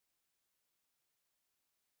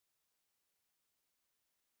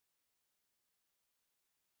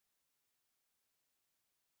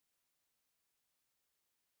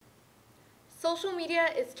Social media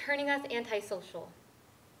is turning us antisocial.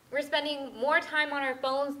 We're spending more time on our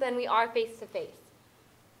phones than we are face-to-face.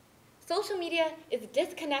 Social media is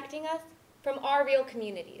disconnecting us from our real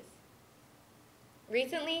communities.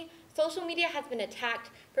 Recently, social media has been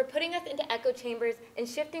attacked for putting us into echo chambers and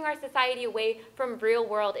shifting our society away from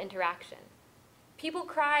real-world interaction. People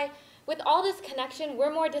cry, with all this connection,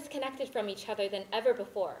 we're more disconnected from each other than ever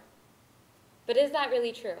before. But is that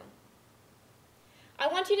really true? I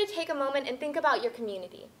want you to take a moment and think about your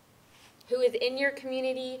community. Who is in your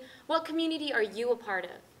community? What community are you a part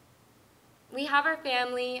of? We have our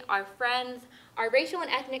family, our friends, our racial and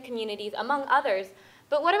ethnic communities, among others,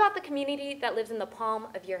 but what about the community that lives in the palm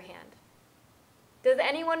of your hand? Does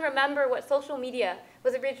anyone remember what social media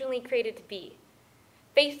was originally created to be?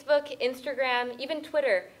 Facebook, Instagram, even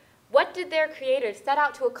Twitter, what did their creators set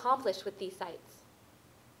out to accomplish with these sites?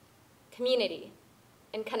 Community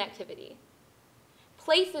and connectivity.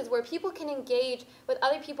 Places where people can engage with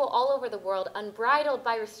other people all over the world, unbridled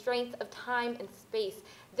by restraints of time and space.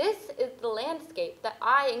 This is the landscape that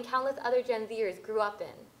I and countless other Gen Zers grew up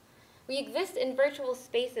in. We exist in virtual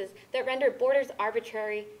spaces that render borders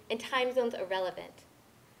arbitrary and time zones irrelevant.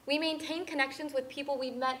 We maintain connections with people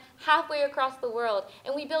we've met halfway across the world,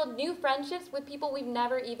 and we build new friendships with people we've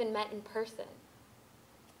never even met in person.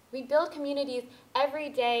 We build communities every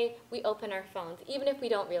day we open our phones, even if we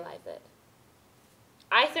don't realize it.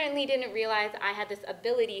 I certainly didn't realize I had this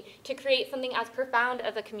ability to create something as profound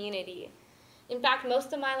as a community. In fact,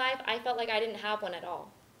 most of my life, I felt like I didn't have one at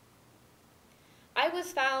all. I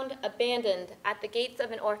was found abandoned at the gates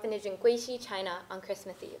of an orphanage in Guixi, China on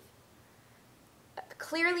Christmas Eve.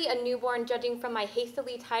 Clearly a newborn, judging from my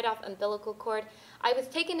hastily tied-off umbilical cord, I was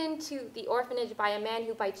taken into the orphanage by a man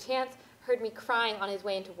who by chance heard me crying on his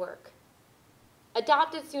way into work.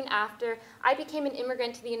 Adopted soon after, I became an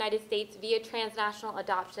immigrant to the United States via transnational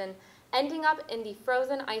adoption, ending up in the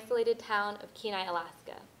frozen, isolated town of Kenai,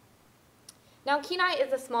 Alaska. Now, Kenai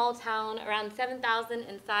is a small town, around 7,000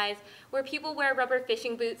 in size, where people wear rubber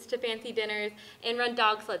fishing boots to fancy dinners and run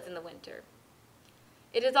dog sleds in the winter.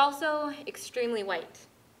 It is also extremely white.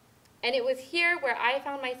 And it was here where I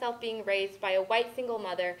found myself being raised by a white single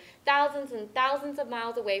mother, thousands and thousands of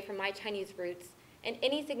miles away from my Chinese roots and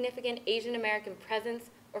any significant Asian American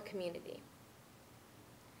presence or community.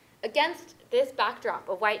 Against this backdrop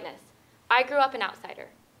of whiteness, I grew up an outsider.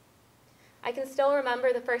 I can still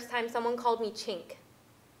remember the first time someone called me chink.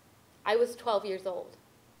 I was 12 years old.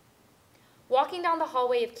 Walking down the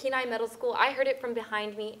hallway of Kenai Middle School, I heard it from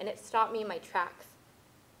behind me and it stopped me in my tracks.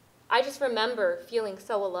 I just remember feeling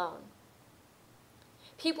so alone.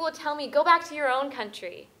 People would tell me, go back to your own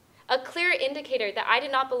country, a clear indicator that I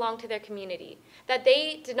did not belong to their community, that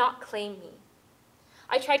they did not claim me.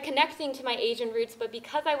 I tried connecting to my Asian roots, but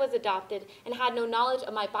because I was adopted and had no knowledge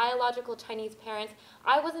of my biological Chinese parents,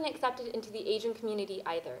 I wasn't accepted into the Asian community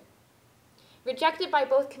either. Rejected by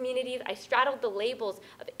both communities, I straddled the labels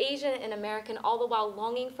of Asian and American, all the while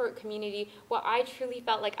longing for a community where I truly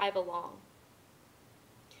felt like I belong.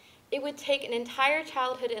 It would take an entire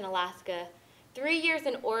childhood in Alaska, 3 years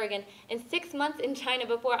in Oregon, and 6 months in China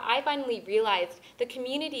before I finally realized the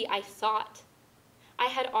community I sought, I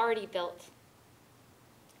had already built.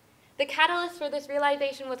 The catalyst for this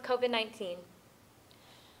realization was COVID-19.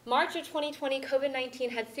 March of 2020,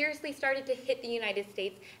 COVID-19 had seriously started to hit the United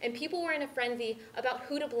States, and people were in a frenzy about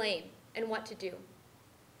who to blame and what to do.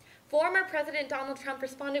 Former President Donald Trump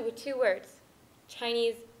responded with 2 words,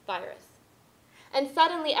 Chinese virus. And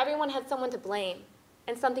suddenly everyone had someone to blame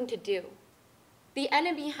and something to do. The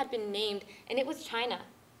enemy had been named, and it was China.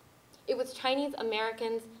 It was Chinese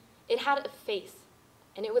Americans. It had a face,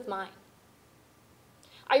 and it was mine.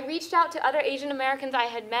 I reached out to other Asian Americans I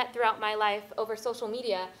had met throughout my life over social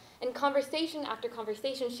media, and conversation after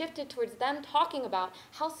conversation shifted towards them talking about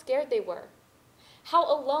how scared they were, how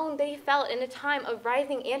alone they felt in a time of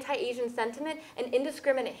rising anti-Asian sentiment and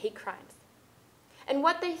indiscriminate hate crimes. And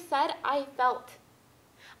what they said, I felt.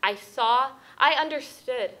 I saw, I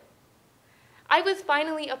understood. I was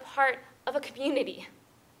finally a part of a community,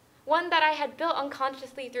 one that I had built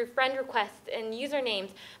unconsciously through friend requests and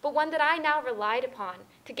usernames, but one that I now relied upon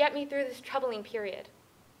to get me through this troubling period.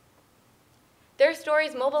 Their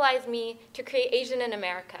stories mobilized me to create Asian in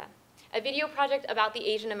America, a video project about the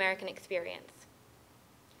Asian American experience.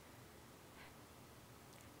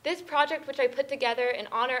 This project, which I put together in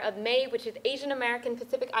honor of May, which is Asian American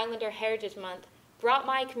Pacific Islander Heritage Month, brought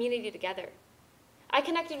my community together. I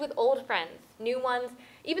connected with old friends, new ones,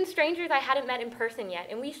 even strangers I hadn't met in person yet,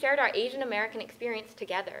 and we shared our Asian American experience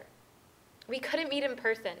together. We couldn't meet in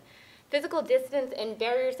person. Physical distance and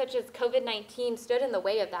barriers such as COVID-19 stood in the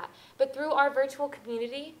way of that, but through our virtual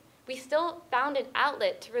community, we still found an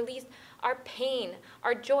outlet to release our pain,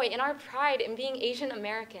 our joy, and our pride in being Asian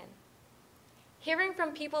American. Hearing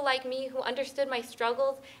from people like me who understood my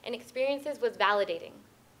struggles and experiences was validating.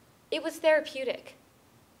 It was therapeutic.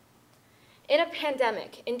 In a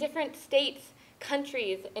pandemic, in different states,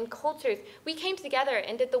 countries, and cultures, we came together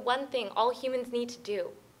and did the one thing all humans need to do: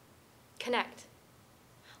 connect.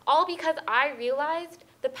 All because I realized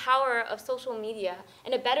the power of social media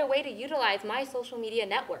and a better way to utilize my social media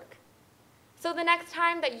network. So the next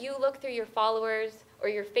time that you look through your followers or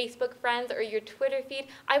your Facebook friends or your Twitter feed,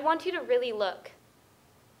 I want you to really look.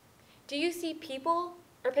 Do you see people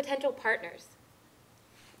or potential partners?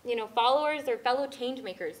 Followers or fellow change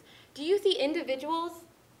makers? Do you see individuals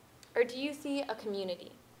or do you see a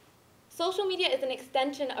community? Social media is an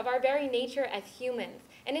extension of our very nature as humans,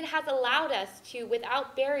 and it has allowed us to,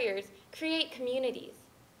 without barriers, create communities.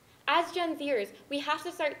 As Gen Zers, we have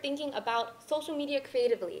to start thinking about social media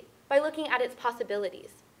creatively by looking at its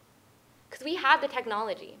possibilities. Because we have the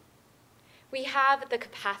technology, we have the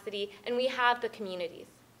capacity, and we have the communities.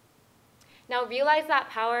 Now realize that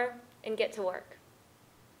power and get to work.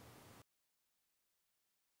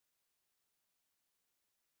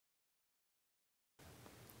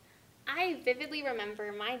 I vividly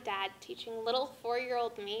remember my dad teaching little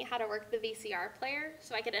 4-year-old me how to work the VCR player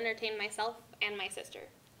so I could entertain myself and my sister.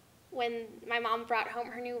 When my mom brought home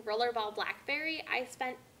her new rollerball BlackBerry, I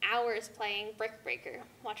spent hours playing Brick Breaker,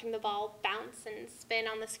 watching the ball bounce and spin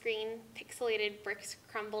on the screen, pixelated bricks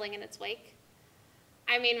crumbling in its wake.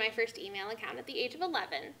 I made my first email account at the age of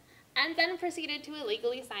 11, and then proceeded to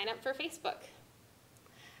illegally sign up for Facebook.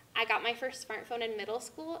 I got my first smartphone in middle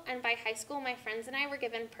school, and by high school, my friends and I were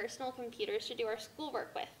given personal computers to do our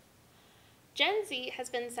schoolwork with. Gen Z has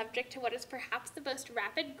been subject to what is perhaps the most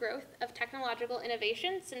rapid growth of technological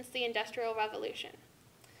innovation since the Industrial Revolution.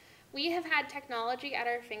 We have had technology at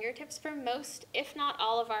our fingertips for most, if not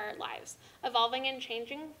all, of our lives, evolving and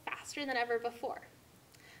changing faster than ever before.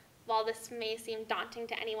 While this may seem daunting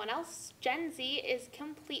to anyone else, Gen Z is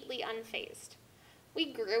completely unfazed.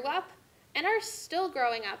 We grew up and are still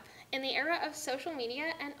growing up in the era of social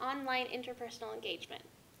media and online interpersonal engagement.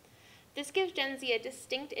 This gives Gen Z a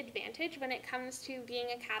distinct advantage when it comes to being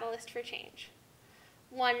a catalyst for change.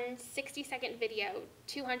 One 60-second video,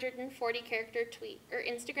 240-character tweet, or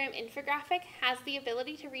Instagram infographic has the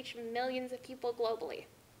ability to reach millions of people globally.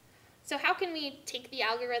 So how can we take the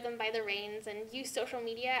algorithm by the reins and use social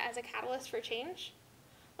media as a catalyst for change?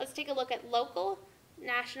 Let's take a look at local,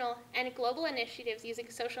 national, and global initiatives using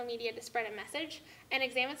social media to spread a message, and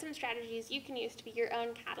examine some strategies you can use to be your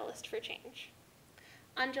own catalyst for change.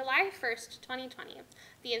 On July 1st, 2020,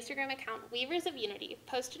 the Instagram account Weavers of Unity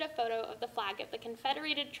posted a photo of the flag of the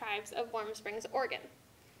Confederated Tribes of Warm Springs, Oregon.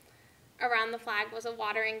 Around the flag was a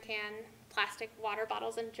watering can, plastic water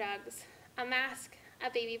bottles and jugs, a mask, a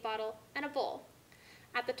baby bottle, and a bowl.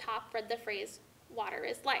 At the top read the phrase, "Water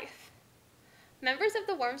is life." Members of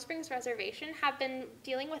the Warm Springs Reservation have been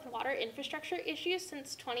dealing with water infrastructure issues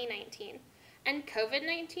since 2019, and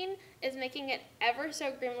COVID-19 is making it ever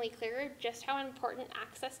so grimly clearer just how important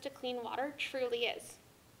access to clean water truly is.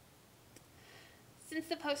 Since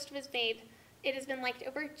the post was made, it has been liked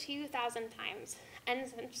over 2,000 times,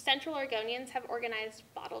 and Central Oregonians have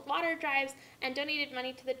organized bottled water drives and donated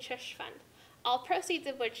money to the Chush Fund, all proceeds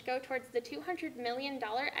of which go towards the $200 million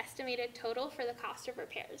estimated total for the cost of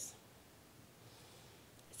repairs.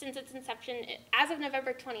 Since its inception, as of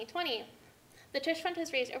November 2020, the Chush Fund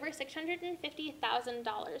has raised over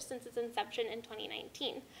 $650,000 since its inception in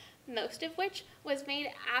 2019, most of which was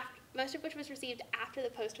received after the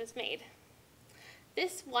post was made.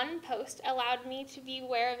 This one post allowed me to be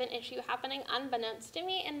aware of an issue happening unbeknownst to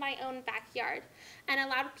me in my own backyard, and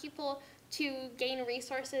allowed people to gain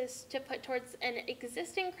resources to put towards an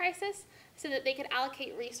existing crisis so that they could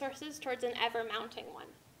allocate resources towards an ever-mounting one.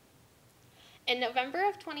 In November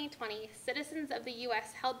of 2020, citizens of the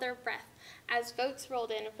U.S. held their breath as votes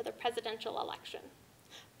rolled in for the presidential election.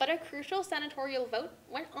 But a crucial senatorial vote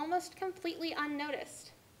went almost completely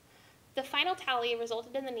unnoticed. The final tally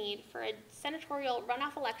resulted in the need for a senatorial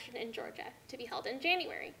runoff election in Georgia to be held in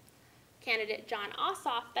January. Candidate Jon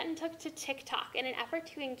Ossoff then took to TikTok in an effort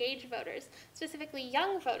to engage voters, specifically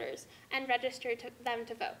young voters, and register them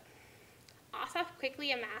to vote. Ossoff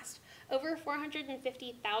quickly amassed over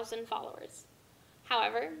 450,000 followers.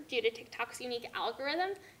 However, due to TikTok's unique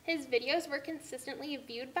algorithm, his videos were consistently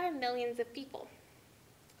viewed by millions of people.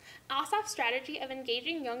 Ossoff's strategy of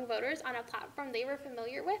engaging young voters on a platform they were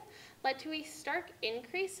familiar with led to a stark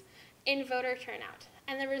increase in voter turnout,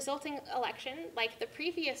 and the resulting election, like the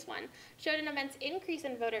previous one, showed an immense increase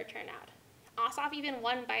in voter turnout. Ossoff even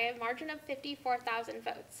won by a margin of 54,000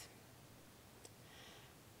 votes.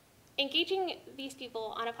 Engaging these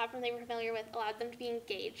people on a platform they were familiar with allowed them to be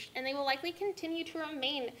engaged, and they will likely continue to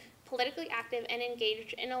remain politically active and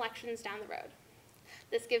engaged in elections down the road.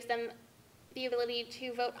 This gives them the ability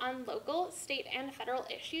to vote on local, state, and federal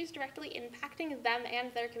issues directly impacting them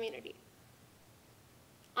and their community.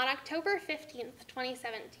 On October 15th,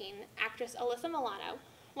 2017, actress Alyssa Milano,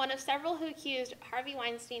 one of several who accused Harvey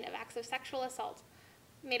Weinstein of acts of sexual assault,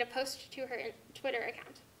 made a post to her Twitter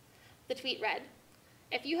account. The tweet read,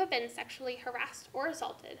 "If you have been sexually harassed or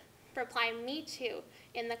assaulted, reply "Me Too"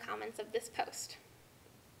 in the comments of this post."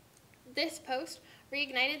 This post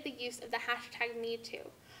reignited the use of the hashtag #MeToo,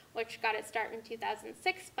 which got its start in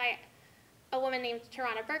 2006 by a woman named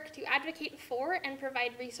Tarana Burke to advocate for and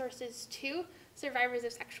provide resources to survivors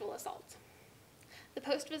of sexual assault. The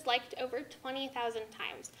post was liked over 20,000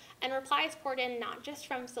 times, and replies poured in not just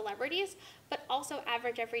from celebrities, but also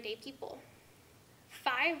average everyday people.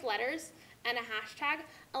 5 letters and a hashtag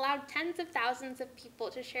allowed tens of thousands of people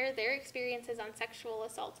to share their experiences on sexual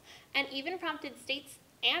assault, and even prompted states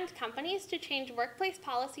and companies to change workplace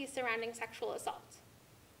policies surrounding sexual assault.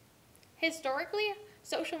 Historically,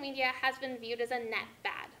 social media has been viewed as a net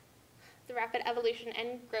bad. The rapid evolution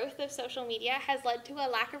and growth of social media has led to a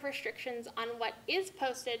lack of restrictions on what is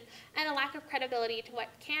posted and a lack of credibility to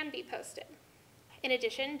what can be posted. In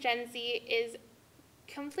addition, Gen Z is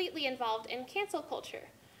completely involved in cancel culture,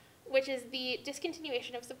 which is the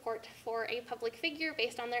discontinuation of support for a public figure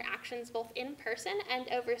based on their actions both in person and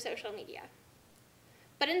over social media.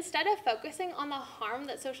 But instead of focusing on the harm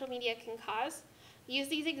that social media can cause, use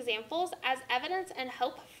these examples as evidence and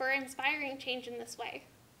hope for inspiring change in this way.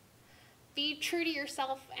 Be true to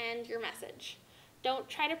yourself and your message. Don't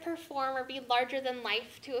try to perform or be larger than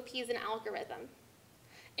life to appease an algorithm.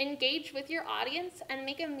 Engage with your audience and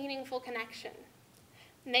make a meaningful connection.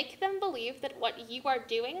 Make them believe that what you are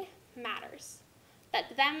doing matters,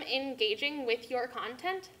 that them engaging with your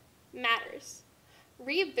content matters.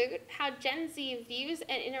 Reboot how Gen Z views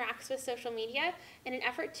and interacts with social media in an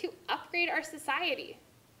effort to upgrade our society.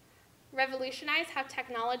 Revolutionize how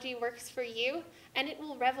technology works for you, and it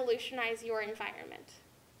will revolutionize your environment.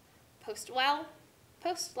 Post well,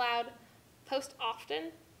 post loud, post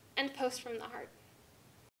often, and post from the heart.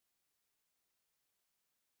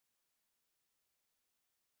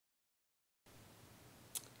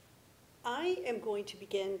 I am going to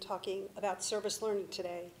begin talking about service learning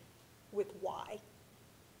today with why.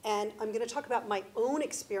 And I'm going to talk about my own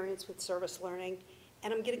experience with service learning,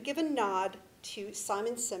 and I'm going to give a nod to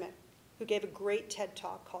Simon Sinek, who gave a great TED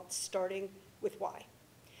Talk called Starting with Why.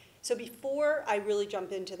 So before I really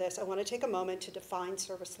jump into this, I want to take a moment to define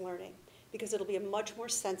service learning, because it'll be a much more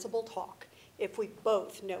sensible talk if we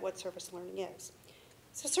both know what service learning is.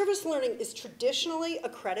 So service learning is traditionally a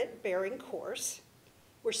credit-bearing course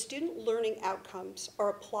where student learning outcomes are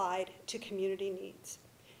applied to community needs.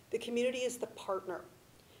 The community is the partner.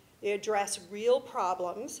 They address real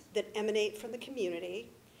problems that emanate from the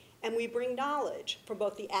community, and we bring knowledge from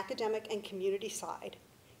both the academic and community side,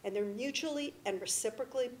 and they're mutually and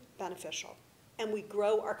reciprocally beneficial, and we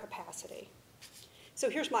grow our capacity. So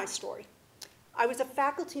here's my story. I was a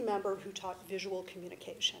faculty member who taught visual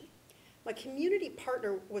communication. My community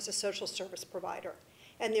partner was a social service provider,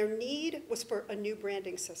 and their need was for a new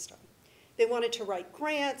branding system. They wanted to write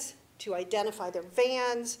grants, to identify their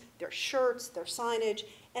vans, their shirts, their signage,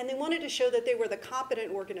 and they wanted to show that they were the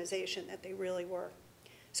competent organization that they really were.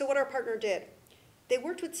 So what our partner did, they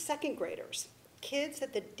worked with second graders, kids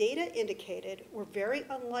that the data indicated were very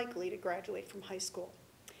unlikely to graduate from high school.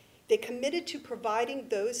 They committed to providing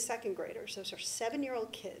those second graders, those are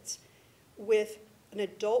 7-year-old kids, with an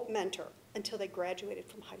adult mentor until they graduated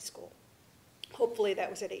from high school. Hopefully that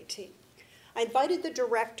was at 18. I invited the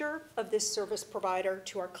director of this service provider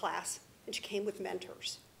to our class, and she came with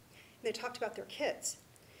mentors. And they talked about their kids.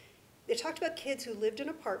 They talked about kids who lived in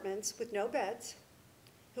apartments with no beds,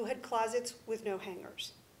 who had closets with no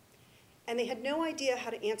hangers. And they had no idea how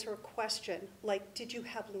to answer a question like, did you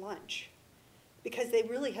have lunch? Because they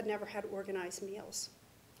really had never had organized meals.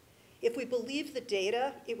 If we believe the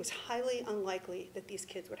data, it was highly unlikely that these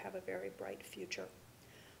kids would have a very bright future.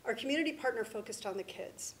 Our community partner focused on the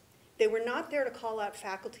kids. They were not there to call out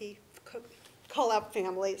faculty, call out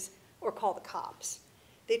families, or call the cops.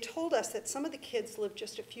 They told us that some of the kids lived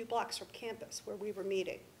just a few blocks from campus where we were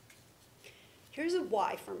meeting. Here's a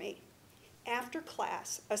why for me. After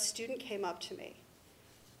class, a student came up to me,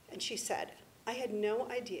 and she said, I had no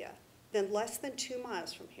idea that less than 2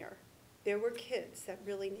 miles from here, there were kids that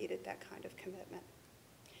really needed that kind of commitment.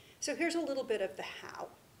 So here's a little bit of the how.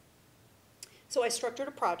 So I structured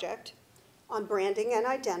a project on branding and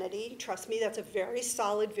identity. Trust me, that's a very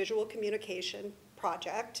solid visual communication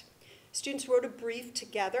project. Students wrote a brief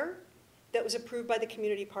together that was approved by the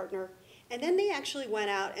community partner, and then they actually went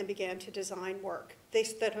out and began to design work. They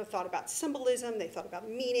thought about symbolism, they thought about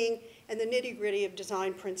meaning, and the nitty-gritty of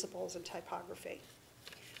design principles and typography.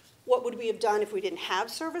 What would we have done if we didn't have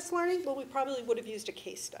service learning? Well, we probably would have used a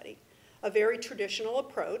case study, a very traditional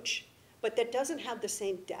approach, but that doesn't have the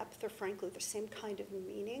same depth or frankly the same kind of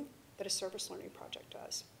meaning that a service learning project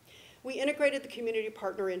does. We integrated the community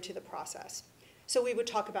partner into the process. So we would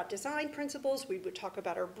talk about design principles, we would talk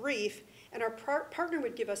about our brief, and our partner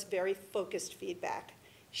would give us very focused feedback.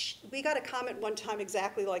 We got a comment one time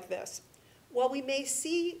exactly like this. While we may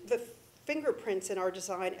see the fingerprints in our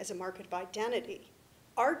design as a mark of identity,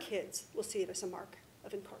 our kids will see it as a mark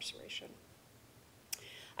of incarceration.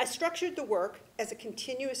 I structured the work as a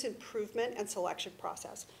continuous improvement and selection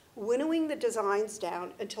process, winnowing the designs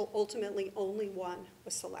down until ultimately only one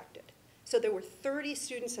was selected. So there were 30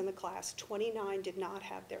 students in the class, 29 did not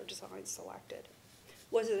have their designs selected.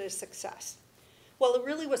 Was it a success? Well, it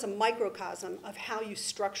really was a microcosm of how you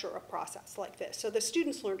structure a process like this. So the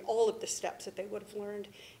students learned all of the steps that they would have learned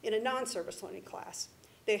in a non-service learning class.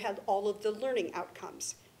 They had all of the learning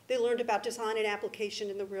outcomes. They learned about design and application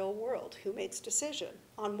in the real world. Who makes decision?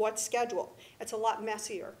 On what schedule? It's a lot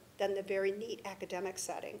messier than the very neat academic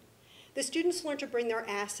setting. The students learned to bring their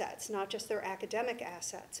assets, not just their academic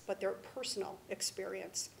assets, but their personal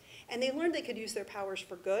experience. And they learned they could use their powers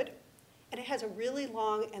for good, and it has a really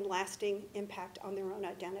long and lasting impact on their own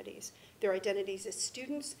identities, their identities as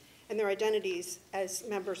students and their identities as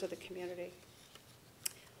members of the community.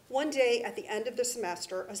 One day at the end of the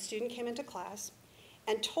semester, a student came into class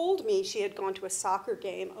and told me she had gone to a soccer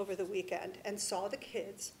game over the weekend and saw the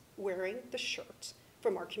kids wearing the shirts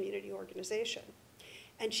from our community organization.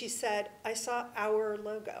 And she said, I saw our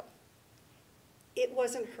logo. It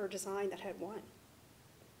wasn't her design that had won,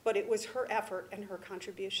 but it was her effort and her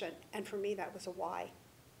contribution, and for me that was a why.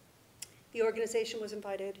 The organization was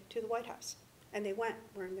invited to the White House, and they went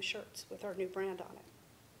wearing the shirts with our new brand on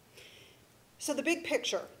it. So the big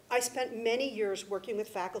picture, I spent many years working with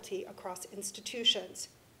faculty across institutions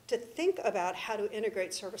to think about how to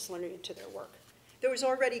integrate service learning into their work. There was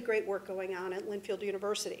already great work going on at Linfield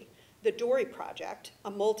University. The Dory Project,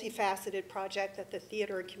 a multifaceted project that the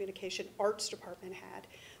Theater and Communication Arts Department had,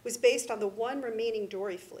 was based on the one remaining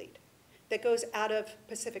Dory fleet that goes out of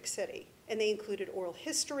Pacific City. And they included oral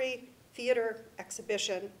history, theater,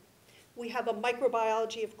 exhibition. We have a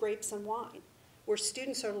microbiology of grapes and wine, where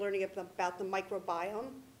students are learning about the microbiome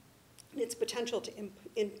and its potential to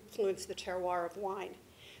influence the terroir of wine.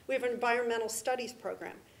 We have an environmental studies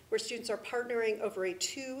program, where students are partnering over a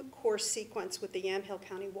 2-course sequence with the Yamhill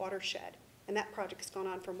County watershed, and that project has gone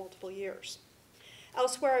on for multiple years.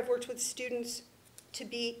 Elsewhere, I've worked with students to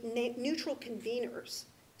be neutral conveners,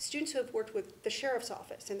 students who have worked with the sheriff's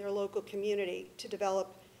office in their local community to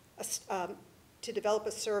develop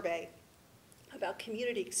a survey about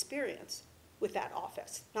community experience with that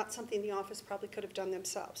office, not something the office probably could have done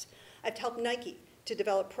themselves. I've helped Nike to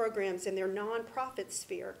develop programs in their nonprofit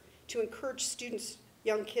sphere to encourage students,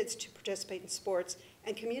 young kids to participate in sports,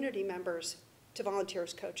 and community members to volunteer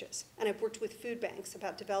as coaches. And I've worked with food banks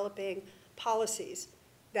about developing policies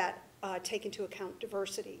that take into account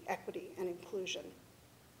diversity, equity, and inclusion.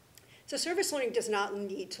 So service learning does not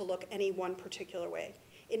need to look any one particular way.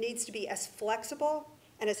 It needs to be as flexible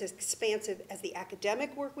and as expansive as the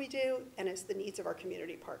academic work we do and as the needs of our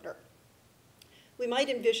community partner. We might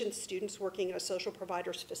envision students working in a social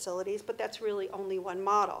provider's facilities, but that's really only one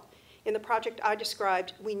model. In the project I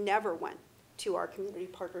described, we never went to our community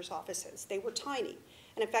partners' offices. They were tiny.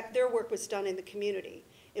 And in fact, their work was done in the community.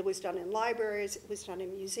 It was done in libraries, it was done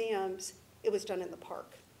in museums, it was done in the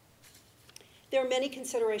park. There are many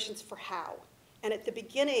considerations for how. And at the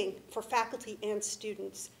beginning, for faculty and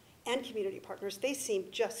students and community partners, they seem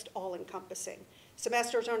just all-encompassing.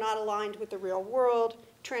 Semesters are not aligned with the real world.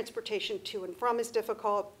 Transportation to and from is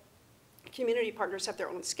difficult. Community partners have their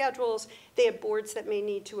own schedules. They have boards that may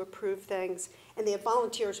need to approve things, and they have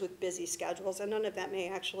volunteers with busy schedules, and none of that may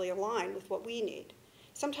actually align with what we need.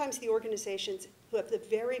 Sometimes the organizations who have the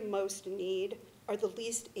very most need are the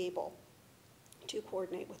least able to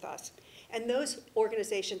coordinate with us. And those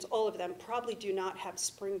organizations, all of them, probably do not have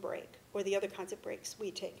spring break or the other kinds of breaks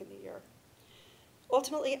we take in the year.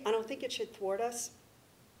 Ultimately, I don't think it should thwart us,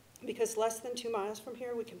 because less than 2 miles from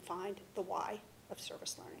here, we can find the why of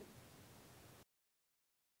service learning.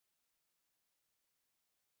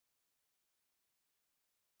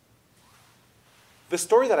 The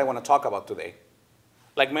story that I want to talk about today,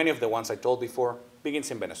 like many of the ones I told before, begins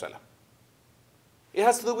in Venezuela. It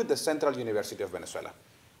has to do with the Central University of Venezuela.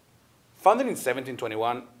 Founded in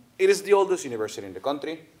 1721, it is the oldest university in the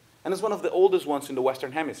country, and is one of the oldest ones in the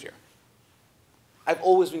Western Hemisphere. I've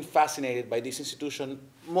always been fascinated by this institution,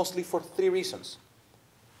 mostly for 3 reasons.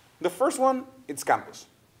 The first one, its campus.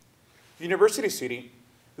 University City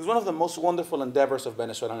is one of the most wonderful endeavors of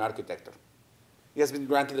Venezuelan architecture. It has been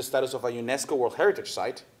granted the status of a UNESCO World Heritage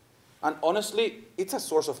Site, and honestly, it's a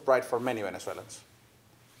source of pride for many Venezuelans.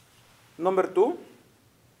 Number 2,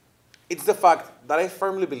 it's the fact that I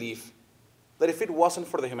firmly believe that if it wasn't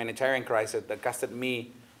for the humanitarian crisis that casted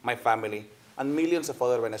me, my family, and millions of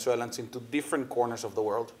other Venezuelans into different corners of the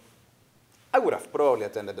world, I would have probably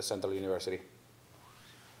attended the Central University.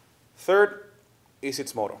 Third is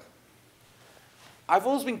its motto. I've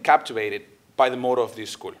always been captivated by the motto of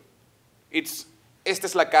this school. It's, "Esta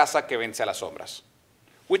es la casa que vence a las sombras,"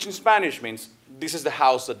 which in Spanish means, "This is the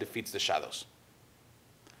house that defeats the shadows."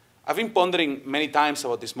 I've been pondering many times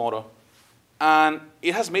about this motto, and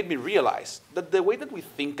it has made me realize that the way that we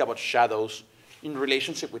think about shadows in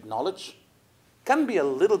relationship with knowledge can be a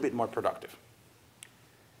little bit more productive.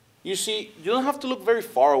 You see, you don't have to look very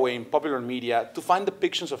far away in popular media to find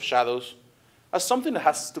depictions of shadows as something that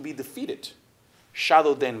has to be defeated.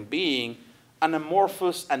 Shadow then being an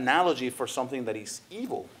amorphous analogy for something that is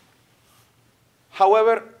evil.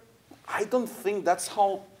 However, I don't think that's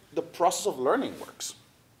how the process of learning works.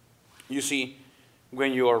 You see,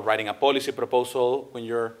 when you're writing a policy proposal, when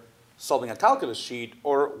you're solving a calculus sheet,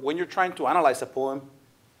 or when you're trying to analyze a poem,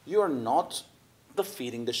 you are not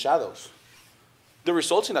defeating the shadows. The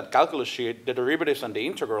results in that calculus sheet, the derivatives and the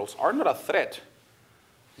integrals, are not a threat.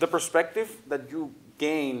 The perspective that you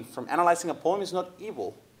gain from analyzing a poem is not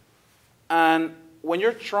evil. And when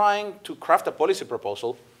you're trying to craft a policy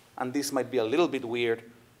proposal, and this might be a little bit weird,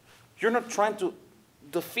 you're not trying to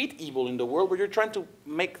defeat evil in the world, but you're trying to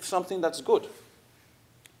make something that's good.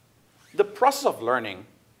 The process of learning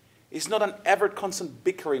is not an ever-constant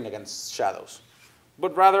bickering against shadows,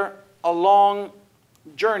 but rather a long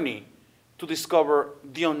journey to discover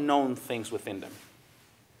the unknown things within them.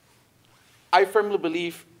 I firmly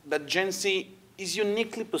believe that Gen Z is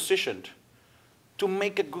uniquely positioned to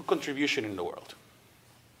make a good contribution in the world.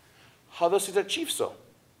 How does it achieve so?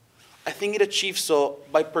 I think it achieves so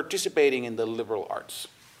by participating in the liberal arts.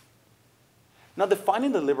 Now,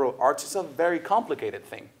 defining the liberal arts is a very complicated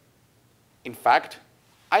thing. In fact,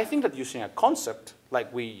 I think that using a concept,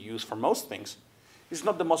 like we use for most things, is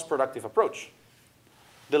not the most productive approach.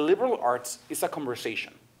 The liberal arts is a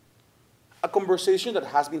conversation that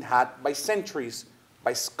has been had by centuries,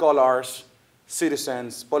 by scholars,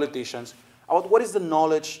 citizens, politicians, about what is the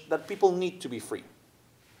knowledge that people need to be free.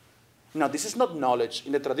 Now, this is not knowledge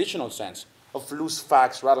in the traditional sense of loose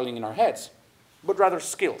facts rattling in our heads, but rather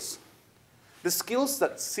skills. The skills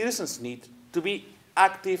that citizens need to be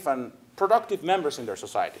active and productive members in their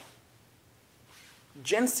society.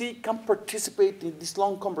 Gen Z can participate in this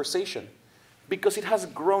long conversation because it has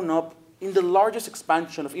grown up in the largest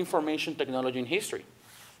expansion of information technology in history.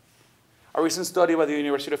 A recent study by the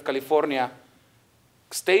University of California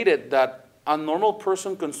stated that a normal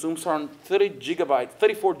person consumes around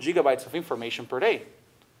 34 gigabytes of information per day.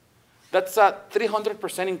 That's a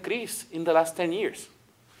 300% increase in the last 10 years.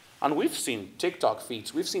 And we've seen TikTok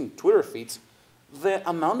feeds, we've seen Twitter feeds. The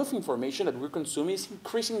amount of information that we're consuming is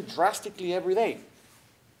increasing drastically every day.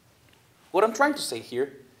 What I'm trying to say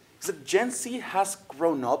here is that Gen Z has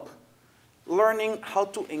grown up learning how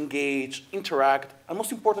to engage, interact, and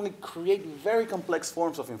most importantly, create very complex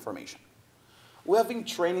forms of information. We have been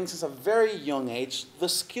training since a very young age the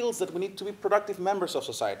skills that we need to be productive members of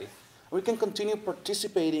society. We can continue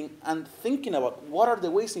participating and thinking about what are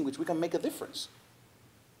the ways in which we can make a difference.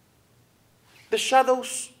 The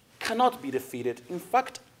shadows cannot be defeated. In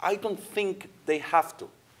fact, I don't think they have to.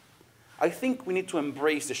 I think we need to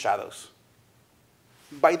embrace the shadows.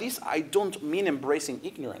 By this, I don't mean embracing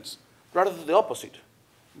ignorance, rather the opposite.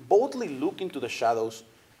 Boldly look into the shadows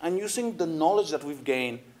and using the knowledge that we've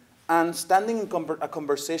gained and standing in a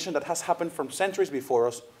conversation that has happened from centuries before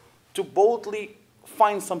us to boldly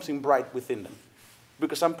find something bright within them.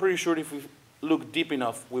 Because I'm pretty sure if we look deep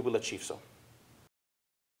enough, we will achieve so.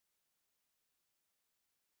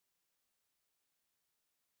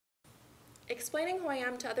 Explaining who I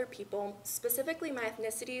am to other people, specifically my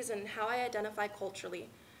ethnicities and how I identify culturally,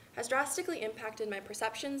 has drastically impacted my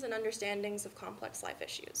perceptions and understandings of complex life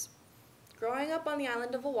issues. Growing up on the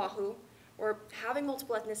island of Oahu, where having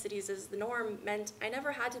multiple ethnicities as the norm meant I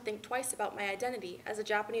never had to think twice about my identity as a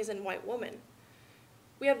Japanese and white woman.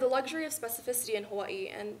 We have the luxury of specificity in Hawaii,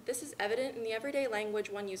 and this is evident in the everyday language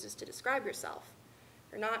one uses to describe yourself.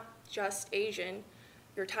 You're not just Asian.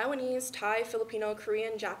 You're Taiwanese, Thai, Filipino,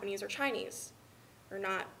 Korean, Japanese, or Chinese. You're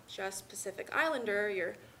not just Pacific Islander,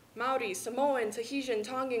 you're Maori, Samoan, Tahitian,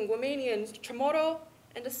 Tongan, Guamanian, Chamorro,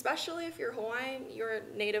 and especially if you're Hawaiian, you're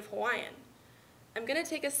native Hawaiian. I'm going to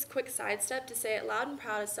take a quick sidestep to say it loud and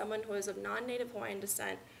proud as someone who is of non-native Hawaiian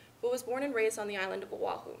descent, but was born and raised on the island of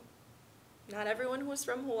Oahu. Not everyone who is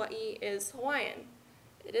from Hawaii is Hawaiian.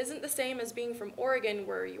 It isn't the same as being from Oregon,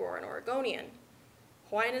 where you are an Oregonian.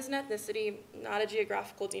 Hawaiian is an ethnicity, not a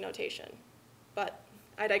geographical denotation. But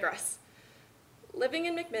I digress. Living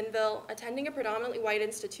in McMinnville, attending a predominantly white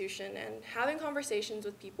institution, and having conversations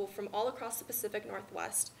with people from all across the Pacific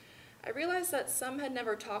Northwest, I realized that some had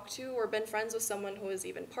never talked to or been friends with someone who was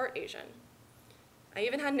even part Asian. I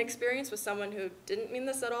even had an experience with someone who didn't mean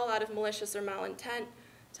this at all out of malicious or malintent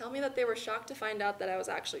tell me that they were shocked to find out that I was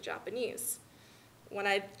actually Japanese. When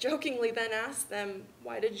I jokingly then asked them,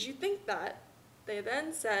 "Why did you think that?" they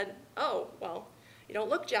then said, "Oh, well, you don't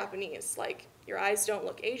look Japanese, like your eyes don't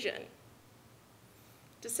look Asian."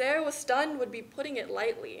 To say I was stunned would be putting it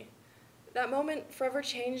lightly. That moment forever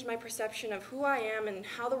changed my perception of who I am and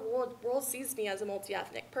how the world sees me as a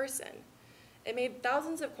multi-ethnic person. It made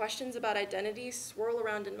thousands of questions about identity swirl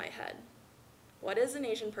around in my head. What is an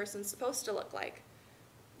Asian person supposed to look like?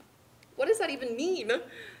 What does that even mean?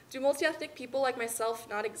 Do multi-ethnic people like myself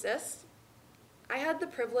not exist? I had the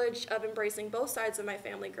privilege of embracing both sides of my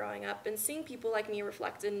family growing up and seeing people like me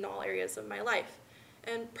reflected in all areas of my life.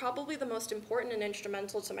 And probably the most important and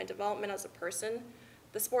instrumental to my development as a person,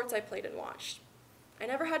 the sports I played and watched. I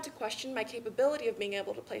never had to question my capability of being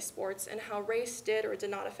able to play sports and how race did or did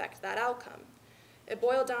not affect that outcome. It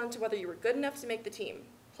boiled down to whether you were good enough to make the team,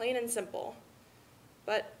 plain and simple.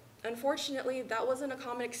 But unfortunately, that wasn't a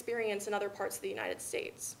common experience in other parts of the United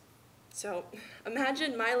States. So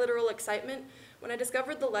imagine my literal excitement when I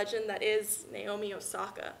discovered the legend that is Naomi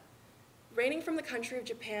Osaka. Reigning from the country of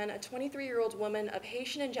Japan, a 23-year-old woman of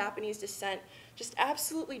Haitian and Japanese descent, just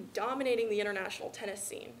absolutely dominating the international tennis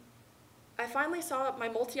scene. I finally saw my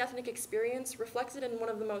multi-ethnic experience reflected in one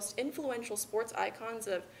of the most influential sports icons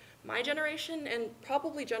of my generation and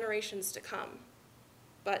probably generations to come.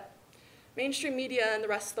 But mainstream media and the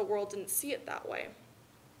rest of the world didn't see it that way.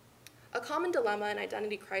 A common dilemma and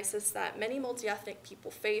identity crisis that many multi-ethnic people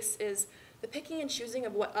face is the picking and choosing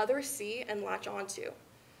of what others see and latch onto.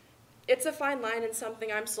 It's a fine line and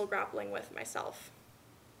something I'm still grappling with myself.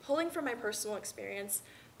 Pulling from my personal experience,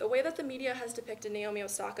 the way that the media has depicted Naomi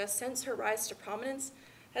Osaka since her rise to prominence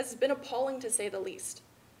has been appalling to say the least.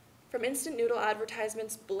 From instant noodle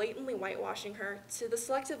advertisements blatantly whitewashing her, to the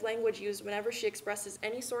selective language used whenever she expresses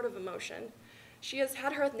any sort of emotion, she has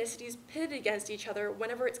had her ethnicities pitted against each other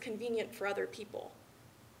whenever it's convenient for other people.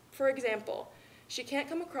 For example, she can't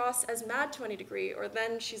come across as mad to any degree, or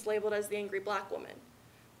then she's labeled as the angry black woman.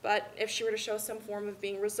 But if she were to show some form of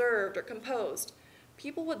being reserved or composed,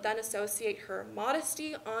 people would then associate her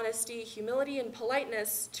modesty, honesty, humility, and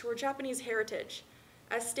politeness to her Japanese heritage,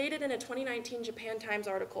 as stated in a 2019 Japan Times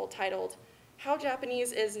article titled, "How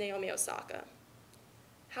Japanese is Naomi Osaka?"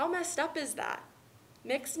 How messed up is that?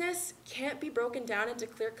 Mixedness can't be broken down into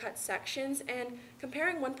clear-cut sections, and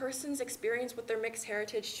comparing one person's experience with their mixed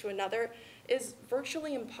heritage to another is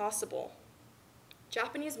virtually impossible.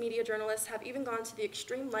 Japanese media journalists have even gone to the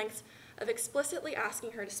extreme lengths of explicitly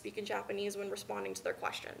asking her to speak in Japanese when responding to their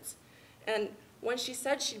questions. And when she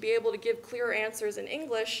said she'd be able to give clearer answers in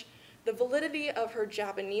English, the validity of her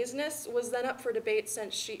Japaneseness was then up for debate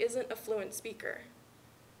since she isn't a fluent speaker.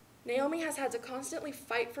 Naomi has had to constantly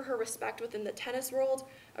fight for her respect within the tennis world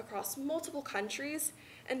across multiple countries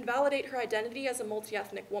and validate her identity as a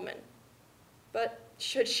multi-ethnic woman. But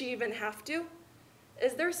should she even have to?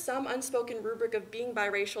 Is there some unspoken rubric of being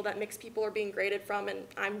biracial that mixed people are being graded from and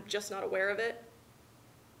I'm just not aware of it?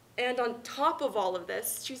 And on top of all of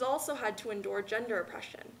this, she's also had to endure gender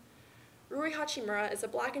oppression. Rui Hachimura is a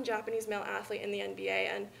black and Japanese male athlete in the NBA,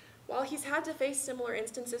 and while he's had to face similar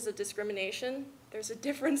instances of discrimination, there's a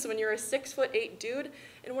difference when you're a 6'8" dude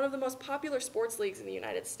in one of the most popular sports leagues in the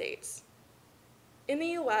United States. In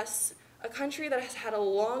the US, a country that has had a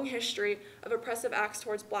long history of oppressive acts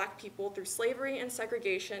towards black people through slavery and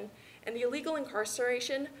segregation and the illegal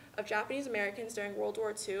incarceration of Japanese Americans during World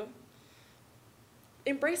War II,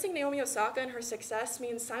 embracing Naomi Osaka and her success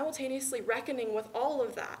means simultaneously reckoning with all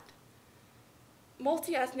of that.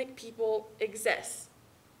 Multi-ethnic people exist.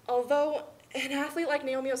 Although an athlete like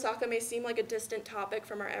Naomi Osaka may seem like a distant topic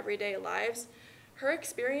from our everyday lives, her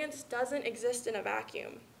experience doesn't exist in a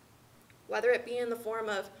vacuum. Whether it be in the form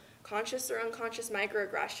of conscious or unconscious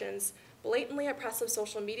microaggressions, blatantly oppressive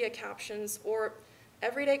social media captions, or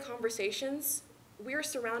everyday conversations, we are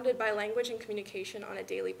surrounded by language and communication on a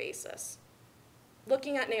daily basis.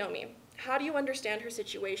 Looking at Naomi, how do you understand her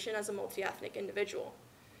situation as a multi-ethnic individual?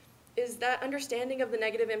 Is that understanding of the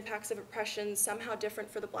negative impacts of oppression somehow different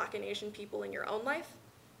for the Black and Asian people in your own life?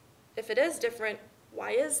 If it is different,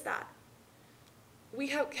 why is that? We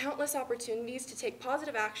have countless opportunities to take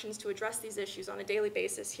positive actions to address these issues on a daily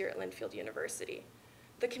basis here at Linfield University.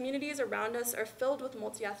 The communities around us are filled with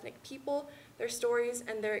multi-ethnic people, their stories,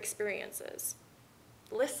 and their experiences.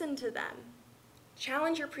 Listen to them.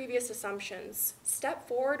 Challenge your previous assumptions. Step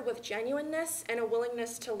forward with genuineness and a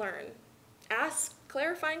willingness to learn. Ask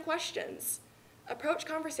clarifying questions. Approach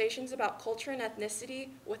conversations about culture and ethnicity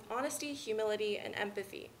with honesty, humility, and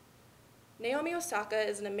empathy. Naomi Osaka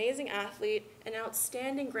is an amazing athlete and an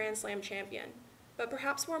outstanding Grand Slam champion, but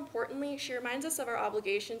perhaps more importantly, she reminds us of our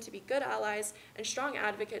obligation to be good allies and strong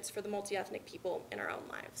advocates for the multi-ethnic people in our own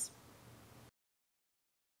lives.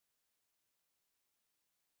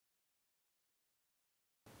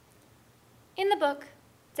 In the book,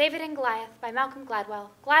 David and Goliath by Malcolm Gladwell,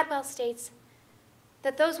 Gladwell states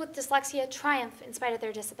that those with dyslexia triumph in spite of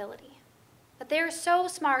their disability, that they are so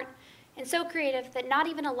smart and so creative that not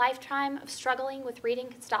even a lifetime of struggling with reading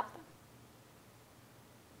can stop them.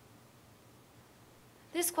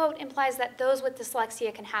 This quote implies that those with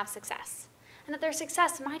dyslexia can have success, and that their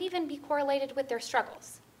success might even be correlated with their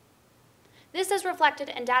struggles. This is reflected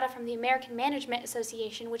in data from the American Management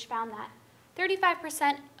Association, which found that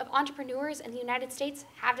 35% of entrepreneurs in the United States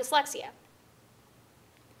have dyslexia.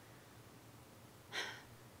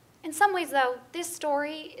 In some ways, though, this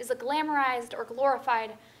story is a glamorized or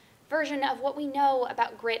glorified version of what we know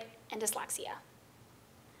about grit and dyslexia.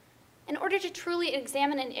 In order to truly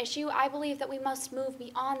examine an issue, I believe that we must move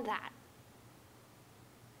beyond that.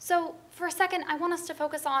 So, for a second, I want us to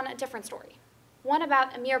focus on a different story, one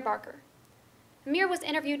about Amir Barker. Amir was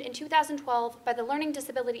interviewed in 2012 by the Learning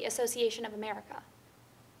Disability Association of America.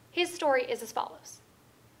 His story is as follows.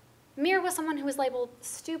 Amir was someone who was labeled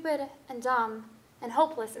stupid and dumb and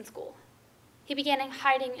hopeless in school. He began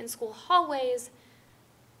hiding in school hallways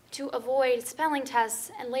to avoid spelling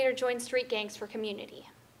tests and later joined street gangs for community.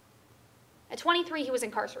 At 23, he was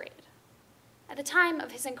incarcerated. At the time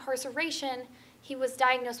of his incarceration, he was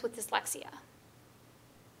diagnosed with dyslexia.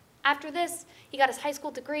 After this, he got his high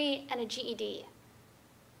school degree and a GED.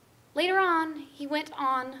 Later on, he went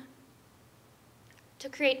on to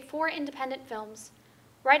create 4 independent films,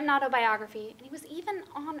 write an autobiography, and he was even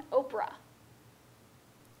on Oprah.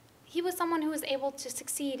 He was someone who was able to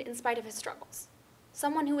succeed in spite of his struggles,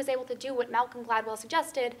 someone who was able to do what Malcolm Gladwell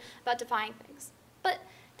suggested about defying things. But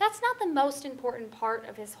that's not the most important part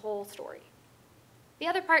of his whole story. The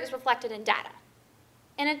other part is reflected in data.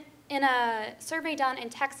 In a survey done in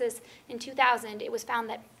Texas in 2000, it was found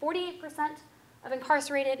that 48% of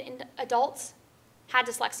incarcerated adults had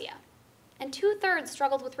dyslexia, and 2/3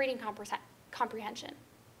 struggled with reading comprehension.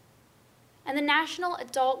 And the National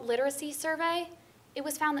Adult Literacy Survey, it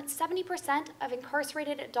was found that 70% of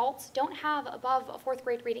incarcerated adults don't have above a 4th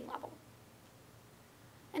grade reading level.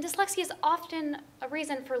 And dyslexia is often a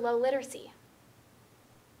reason for low literacy.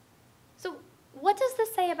 So what does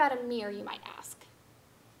this say about Amir, you might ask?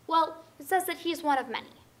 Well, it says that he's one of many.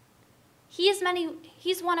 He's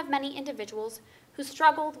one of many individuals who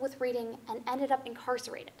struggled with reading and ended up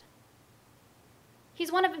incarcerated.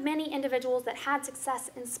 He's one of many individuals that had success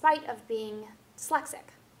in spite of being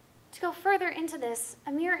dyslexic. To go further into this,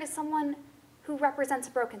 Amir is someone who represents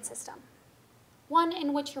a broken system, one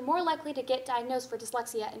in which you're more likely to get diagnosed for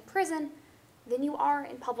dyslexia in prison than you are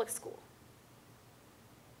in public school.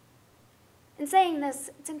 In saying this,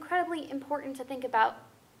 it's incredibly important to think about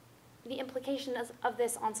the implications of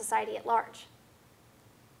this on society at large.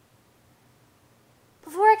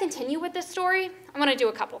 Before I continue with this story, I'm going to do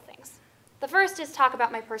a couple things. The first is talk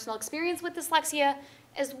about my personal experience with dyslexia,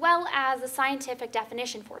 as well as the scientific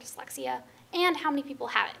definition for dyslexia, and how many people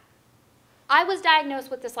have it. I was diagnosed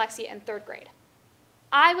with dyslexia in 3rd grade.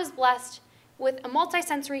 I was blessed with a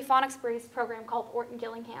multisensory phonics-based program called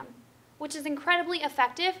Orton-Gillingham, which is incredibly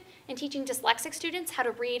effective in teaching dyslexic students how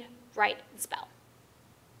to read, write, and spell.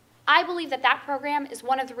 I believe that that program is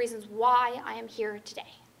one of the reasons why I am here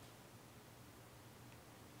today.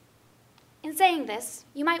 In saying this,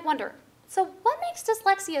 you might wonder, so what makes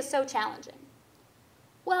dyslexia so challenging?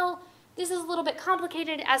 Well, this is a little bit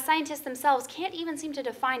complicated as scientists themselves can't even seem to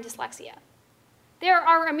define dyslexia. There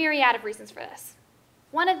are a myriad of reasons for this.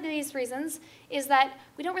 One of these reasons is that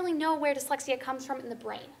we don't really know where dyslexia comes from in the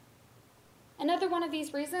brain. Another one of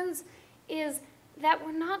these reasons is that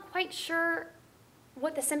we're not quite sure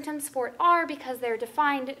what the symptoms for it are because they're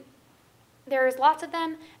defined, there's lots of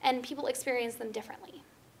them, and people experience them differently.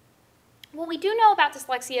 What we do know about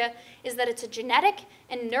dyslexia is that it's a genetic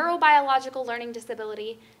and neurobiological learning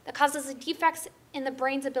disability that causes defects in the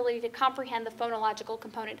brain's ability to comprehend the phonological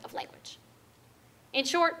component of language. In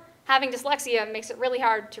short, having dyslexia makes it really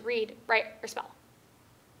hard to read, write, or spell,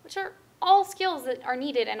 which are all skills that are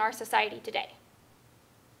needed in our society today.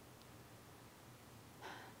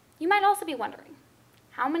 You might also be wondering,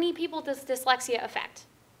 how many people does dyslexia affect?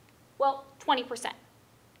 Well, 20%.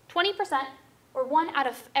 20%, or 1 out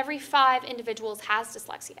of every 5 individuals has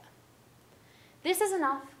dyslexia. This is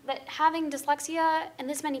enough that having dyslexia and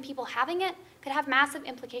this many people having it could have massive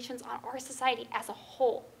implications on our society as a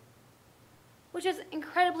whole, which is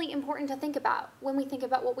incredibly important to think about when we think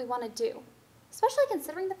about what we want to do, especially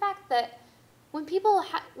considering the fact that when people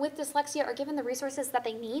with dyslexia are given the resources that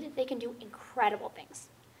they need, they can do incredible things.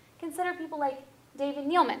 Consider people like David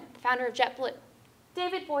Nealman, the founder of JetBlue,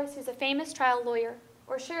 David Boyce, who's a famous trial lawyer,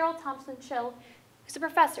 or Cheryl Thompson-Schill, who's a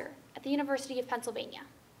professor at the University of Pennsylvania.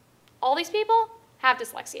 All these people have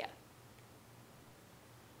dyslexia.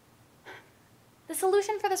 The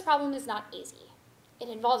solution for this problem is not easy. It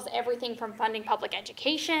involves everything from funding public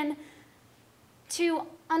education to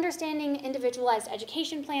understanding individualized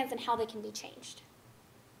education plans and how they can be changed.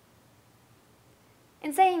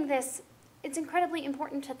 In saying this, it's incredibly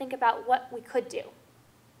important to think about what we could do.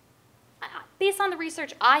 Based on the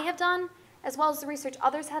research I have done, as well as the research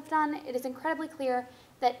others have done, it is incredibly clear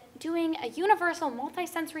that doing a universal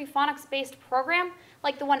multisensory phonics-based program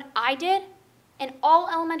like the one I did in all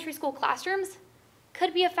elementary school classrooms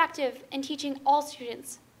could be effective in teaching all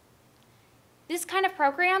students. This kind of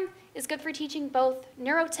program is good for teaching both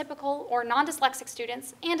neurotypical or non-dyslexic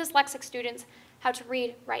students and dyslexic students how to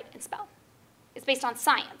read, write, and spell. It's based on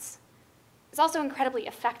science. It's also incredibly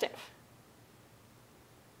effective.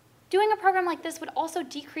 Doing a program like this would also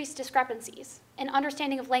decrease discrepancies in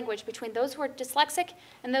understanding of language between those who are dyslexic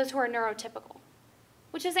and those who are neurotypical,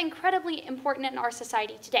 which is incredibly important in our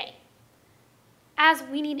society today, as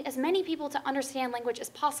we need as many people to understand language as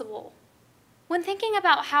possible. When thinking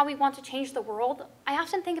about how we want to change the world, I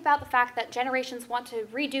often think about the fact that generations want to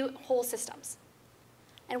redo whole systems.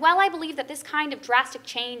 And while I believe that this kind of drastic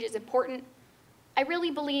change is important, I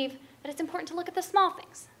really believe that it's important to look at the small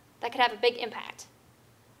things that could have a big impact.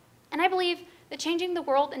 And I believe that changing the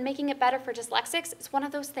world and making it better for dyslexics is one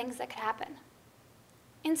of those things that could happen.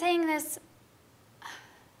 In saying this,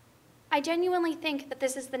 I genuinely think that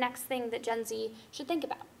this is the next thing that Gen Z should think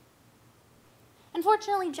about.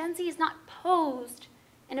 Unfortunately, Gen Z is not posed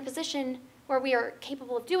in a position where we are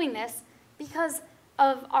capable of doing this because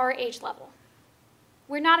of our age level.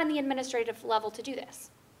 We're not in the administrative level to do this.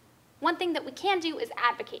 One thing that we can do is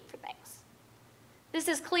advocate for things. This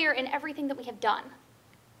is clear in everything that we have done.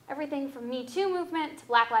 Everything from Me Too movement to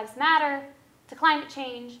Black Lives Matter to climate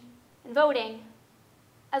change and voting,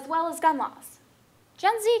 as well as gun laws.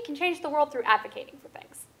 Gen Z can change the world through advocating for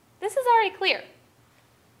things. This is already clear.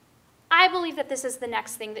 I believe that this is the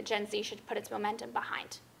next thing that Gen Z should put its momentum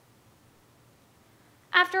behind.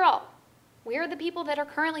 After all, we are the people that are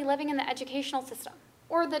currently living in the educational system,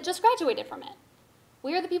 or that just graduated from it.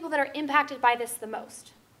 We are the people that are impacted by this the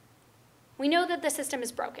most. We know that the system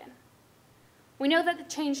is broken. We know that the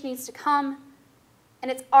change needs to come, and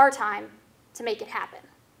it's our time to make it happen.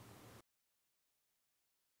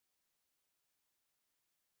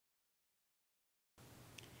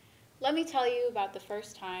 Let me tell you about the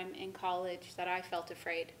first time in college that I felt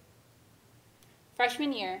afraid.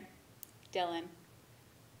 Freshman year, Dylan.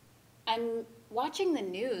 I'm watching the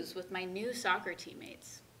news with my new soccer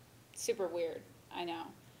teammates. Super weird, I know.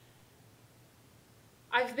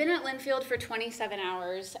 I've been at Linfield for 27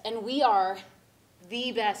 hours, and we are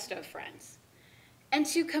the best of friends. And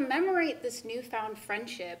to commemorate this newfound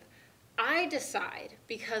friendship, I decide,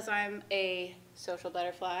 because I'm a social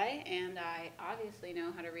butterfly and I obviously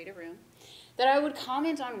know how to read a room, that I would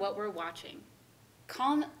comment on what we're watching.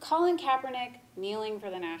 Colin Kaepernick kneeling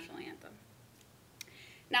for the national anthem.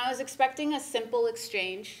 Now, I was expecting a simple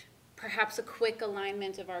exchange, perhaps a quick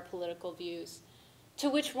alignment of our political views, to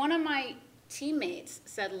which one of my teammates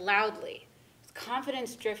said loudly, with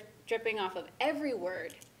confidence dripping off of every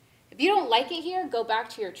word, "If you don't like it here, go back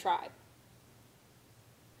to your tribe."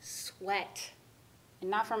 Sweat, and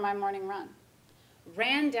not from my morning run,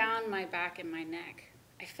 ran down my back and my neck.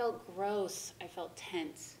 I felt gross, I felt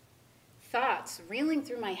tense. Thoughts reeling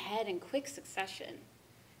through my head in quick succession.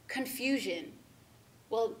 Confusion.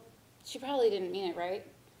 Well, she probably didn't mean it, right?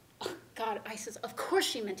 Oh, God, I says, of course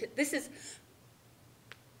she meant it. This is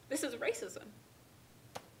racism.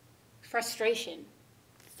 Frustration.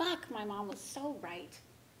 Fuck, my mom was so right.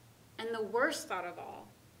 And the worst thought of all,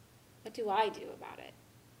 what do I do about it?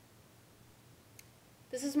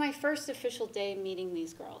 This is my first official day meeting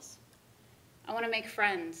these girls. I want to make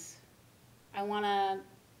friends. I want to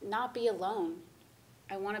not be alone.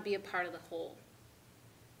 I want to be a part of the whole.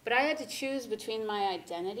 But I had to choose between my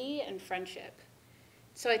identity and friendship.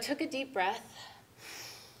 So I took a deep breath,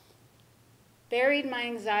 buried my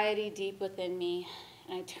anxiety deep within me,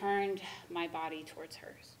 and I turned my body towards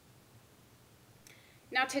hers.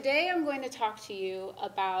 Now today I'm going to talk to you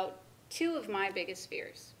about two of my biggest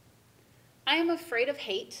fears. I am afraid of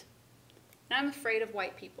hate, and I'm afraid of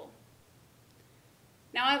white people.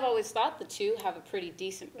 Now I've always thought the two have a pretty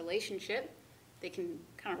decent relationship. They can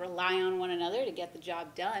kind of rely on one another to get the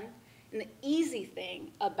job done. And the easy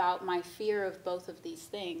thing about my fear of both of these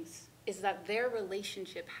things is that their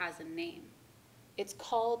relationship has a name. It's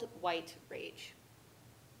called white rage.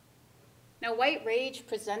 Now, white rage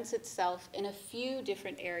presents itself in a few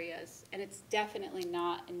different areas, and it's definitely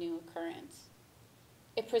not a new occurrence.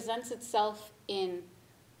 It presents itself in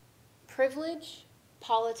privilege,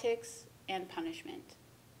 politics, and punishment.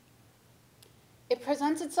 It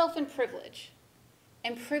presents itself in privilege,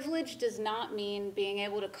 and privilege does not mean being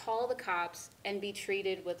able to call the cops and be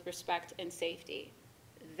treated with respect and safety.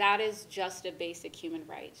 That is just a basic human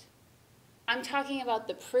right. I'm talking about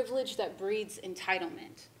the privilege that breeds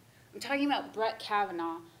entitlement. I'm talking about Brett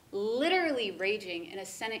Kavanaugh literally raging in a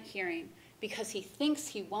Senate hearing because he thinks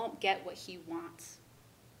he won't get what he wants.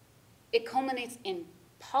 It culminates in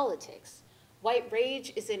politics. White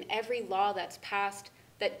rage is in every law that's passed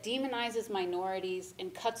that demonizes minorities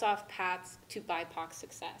and cuts off paths to BIPOC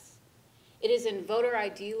success. It is in voter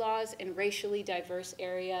ID laws in racially diverse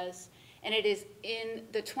areas, and it is in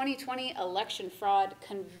the 2020 election fraud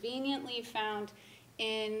conveniently found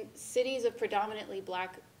in cities of predominantly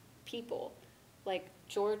black people, like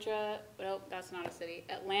Georgia, no, that's not a city,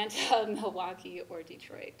 Atlanta, Milwaukee, or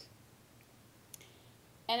Detroit.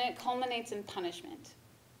 And it culminates in punishment.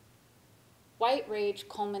 White rage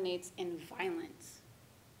culminates in violence.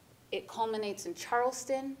 It culminates in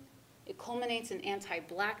Charleston, it culminates in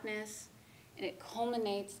anti-blackness, and it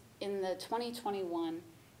culminates in the 2021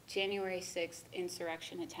 January 6th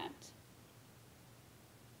insurrection attempt.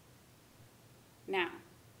 Now,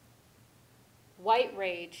 white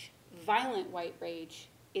rage, violent white rage,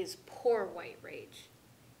 is poor white rage.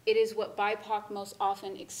 It is what BIPOC most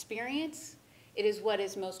often experience, it is what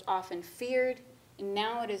is most often feared, and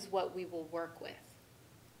now it is what we will work with.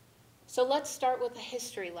 So let's start with a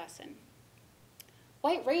history lesson.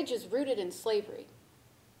 White rage is rooted in slavery.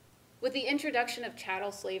 With the introduction of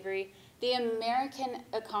chattel slavery, the American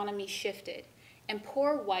economy shifted, and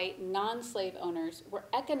poor white non-slave owners were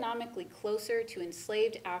economically closer to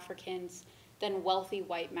enslaved Africans than wealthy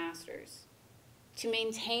white masters. To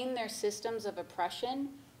maintain their systems of oppression,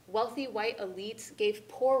 wealthy white elites gave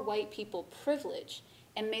poor white people privilege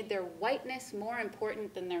and made their whiteness more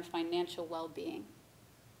important than their financial well-being.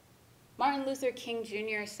 Martin Luther King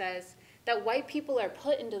Jr. says that white people are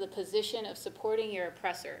put into the position of supporting your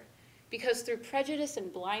oppressor because through prejudice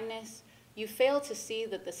and blindness, you fail to see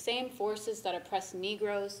that the same forces that oppress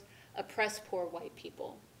Negroes oppress poor white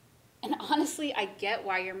people. And honestly, I get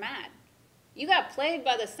why you're mad. You got played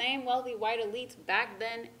by the same wealthy white elites back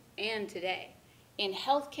then and today. In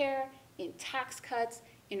healthcare, in tax cuts,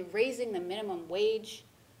 in raising the minimum wage,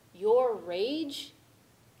 your rage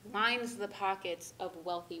lines the pockets of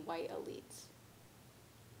wealthy white elites.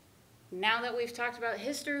 Now that we've talked about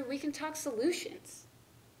history, we can talk solutions.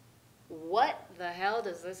 What the hell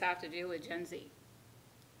does this have to do with Gen Z?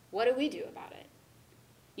 What do we do about it?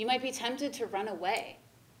 You might be tempted to run away.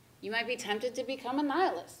 You might be tempted to become a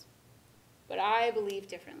nihilist. But I believe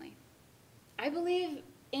differently. I believe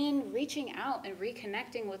in reaching out and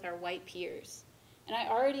reconnecting with our white peers. And I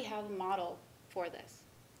already have a model for this.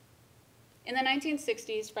 In the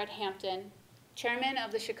 1960s, Fred Hampton, chairman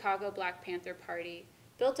of the Chicago Black Panther Party,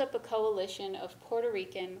 built up a coalition of Puerto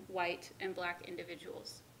Rican, white, and black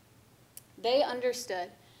individuals. They understood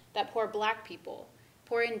that poor black people,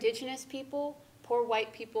 poor indigenous people, poor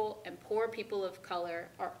white people, and poor people of color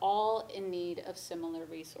are all in need of similar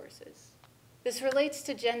resources. This relates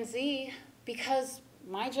to Gen Z because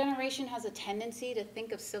my generation has a tendency to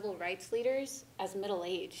think of civil rights leaders as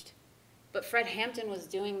middle-aged. But Fred Hampton was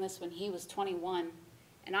doing this when he was 21,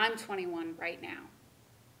 and I'm 21 right now.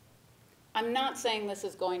 I'm not saying this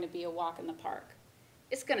is going to be a walk in the park.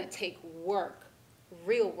 It's going to take work,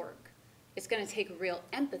 real work. It's going to take real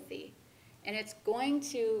empathy, and it's going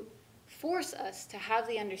to force us to have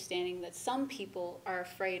the understanding that some people are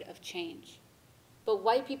afraid of change. But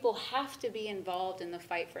white people have to be involved in the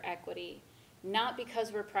fight for equity, not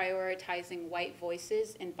because we're prioritizing white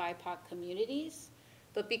voices in BIPOC communities,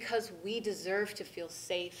 but because we deserve to feel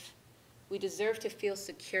safe, We deserve to feel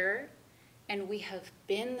secure, and we have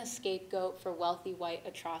been the scapegoat for wealthy white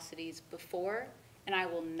atrocities before, and I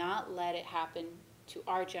will not let it happen to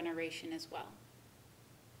our generation as well.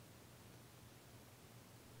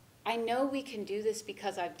 I know we can do this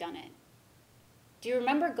because I've done it. Do you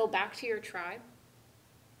remember Go Back to Your Tribe?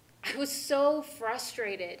 I was so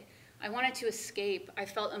frustrated. I wanted to escape. I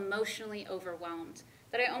felt emotionally overwhelmed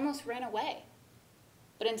that I almost ran away.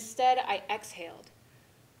 But instead, I exhaled.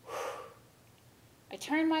 I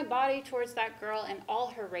turned my body towards that girl and all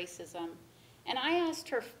her racism, and I asked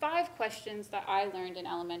her 5 questions that I learned in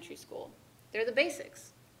elementary school. They're the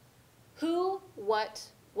basics. Who, what,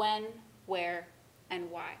 when, where, and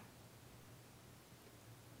why?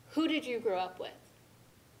 Who did you grow up with?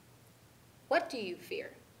 What do you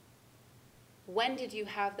fear? When did you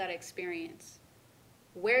have that experience?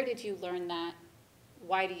 Where did you learn that?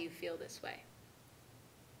 Why do you feel this way?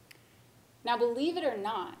 Now, believe it or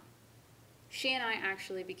not, she and I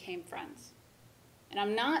actually became friends. And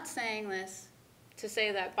I'm not saying this to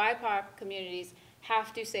say that BIPOC communities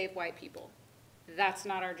have to save white people. That's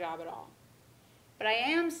not our job at all. But I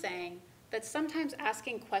am saying that sometimes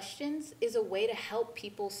asking questions is a way to help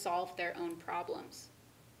people solve their own problems.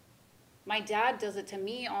 My dad does it to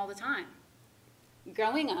me all the time.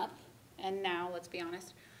 Growing up, and now, let's be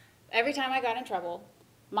honest, every time I got in trouble,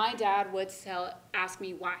 my dad would ask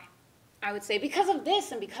me why. I would say, because of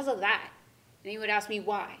this and because of that. And he would ask me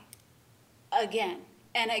why. Again,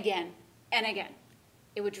 and again, and again.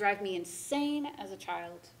 It would drive me insane as a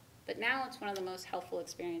child, but now it's one of the most helpful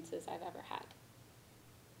experiences I've ever had.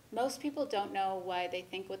 Most people don't know why they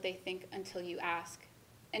think what they think until you ask,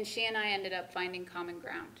 and she and I ended up finding common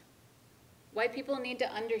ground. White people need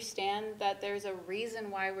to understand that there's a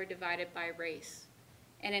reason why we're divided by race.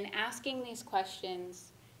 And in asking these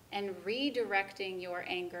questions and redirecting your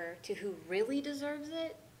anger to who really deserves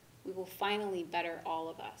it, we will finally better all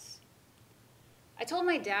of us. I told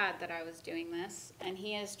my dad that I was doing this, and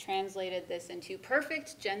he has translated this into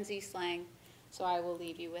perfect Gen Z slang, so I will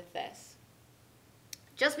leave you with this.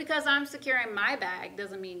 Just because I'm securing my bag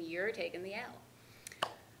doesn't mean you're taking the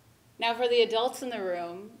L. Now, for the adults in the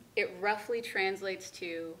room, it roughly translates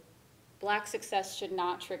to, Black success should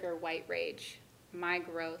not trigger white rage. My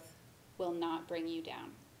growth will not bring you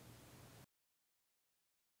down.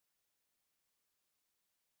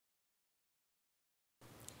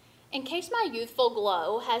 In case my youthful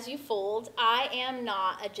glow has you fooled, I am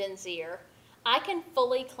not a Gen Zer. I can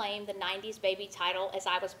fully claim the 90s baby title as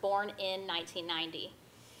I was born in 1990.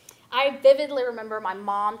 I vividly remember my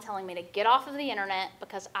mom telling me to get off of the internet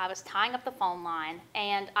because I was tying up the phone line,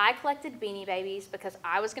 and I collected Beanie Babies because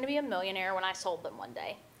I was going to be a millionaire when I sold them one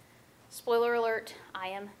day. Spoiler alert, I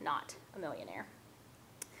am not a millionaire.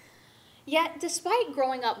 Yet, despite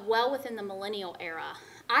growing up well within the millennial era,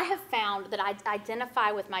 I have found that I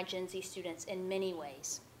identify with my Gen Z students in many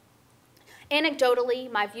ways. Anecdotally,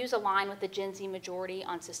 my views align with the Gen Z majority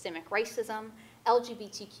on systemic racism,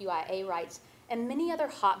 LGBTQIA rights, and many other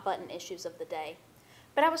hot-button issues of the day.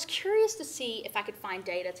 But I was curious to see if I could find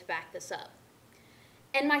data to back this up.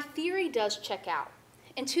 And my theory does check out.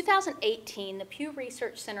 In 2018, the Pew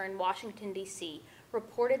Research Center in Washington, D.C.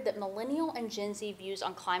 reported that millennial and Gen Z views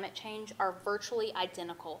on climate change are virtually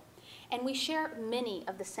identical, and we share many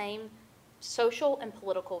of the same social and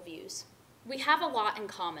political views. We have a lot in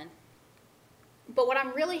common, but what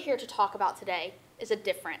I'm really here to talk about today is a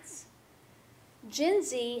difference. Gen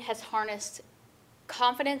Z has harnessed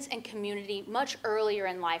confidence and community much earlier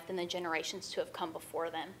in life than the generations to have come before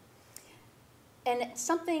them. And it's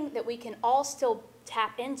something that we can all still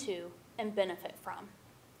tap into and benefit from.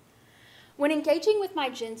 When engaging with my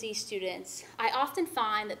Gen Z students, I often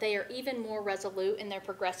find that they are even more resolute in their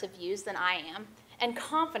progressive views than I am, and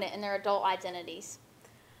confident in their adult identities.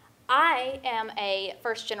 I am a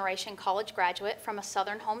first-generation college graduate from a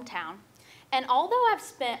southern hometown, and although I've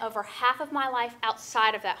spent over half of my life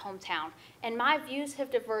outside of that hometown, and my views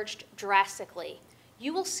have diverged drastically,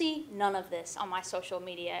 you will see none of this on my social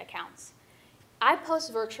media accounts. I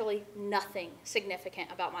post virtually nothing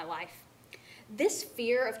significant about my life. This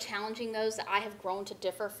fear of challenging those that I have grown to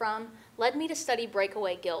differ from led me to study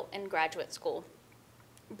breakaway guilt in graduate school.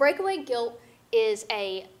 Breakaway guilt is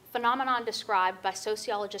a phenomenon described by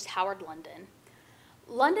sociologist Howard London.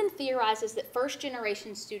 London theorizes that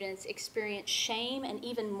first-generation students experience shame and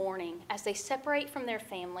even mourning as they separate from their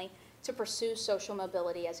family to pursue social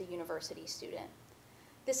mobility as a university student.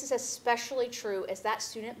 This is especially true as that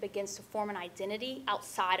student begins to form an identity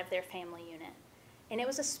outside of their family unit, and it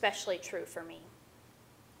was especially true for me.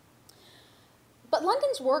 But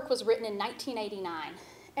London's work was written in 1989,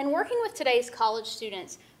 and working with today's college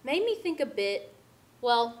students made me think a bit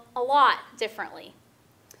Well, a lot differently.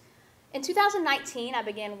 In 2019, I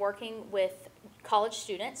began working with college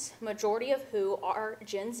students, majority of who are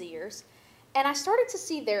Gen Zers, and I started to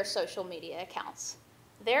see their social media accounts.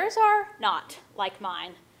 Theirs are not like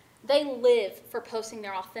mine. They live for posting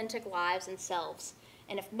their authentic lives and selves.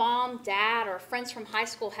 And if mom, dad, or friends from high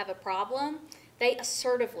school have a problem, they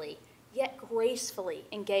assertively, yet gracefully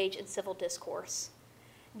engage in civil discourse.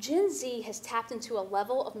 Gen Z has tapped into a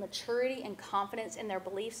level of maturity and confidence in their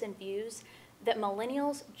beliefs and views that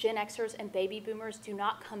millennials, Gen Xers, and baby boomers do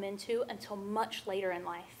not come into until much later in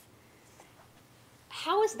life.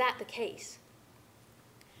 How is that the case?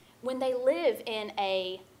 When they live in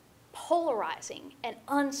a polarizing and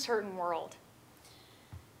uncertain world.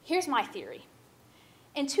 Here's my theory.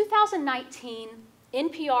 In 2019,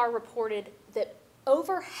 NPR reported that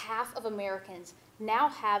over half of Americans now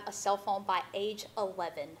have a cell phone by age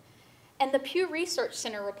 11. And the Pew Research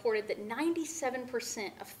Center reported that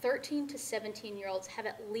 97% of 13 to 17-year-olds have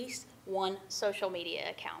at least one social media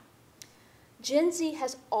account. Gen Z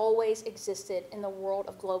has always existed in the world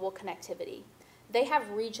of global connectivity. They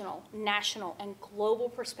have regional, national, and global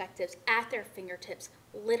perspectives at their fingertips,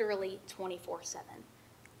 literally 24/7.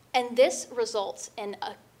 And this results in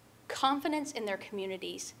a confidence in their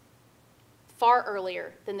communities far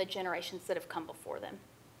earlier than the generations that have come before them.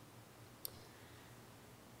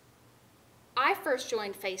 I first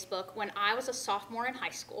joined Facebook when I was a sophomore in high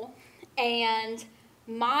school, and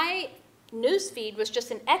my newsfeed was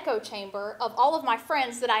just an echo chamber of all of my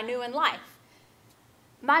friends that I knew in life.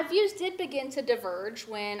 My views did begin to diverge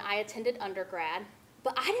when I attended undergrad,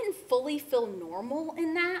 but I didn't fully feel normal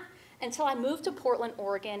in that until I moved to Portland,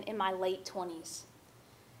 Oregon in my late 20s.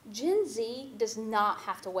 Gen Z does not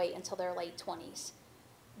have to wait until their late 20s.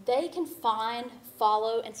 They can find,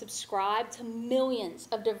 follow, and subscribe to millions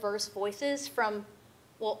of diverse voices from,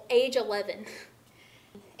 well, age 11.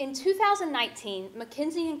 In 2019,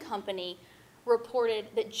 McKinsey & Company reported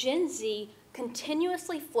that Gen Z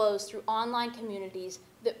continuously flows through online communities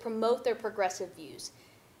that promote their progressive views,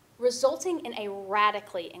 resulting in a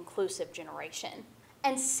radically inclusive generation.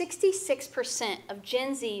 And 66% of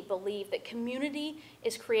Gen Z believe that community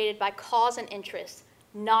is created by cause and interest,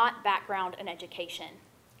 not background and education.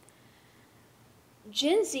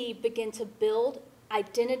 Gen Z begin to build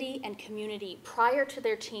identity and community prior to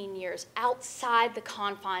their teen years outside the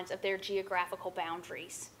confines of their geographical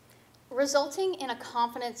boundaries, resulting in a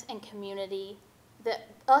confidence and community that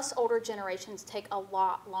us older generations take a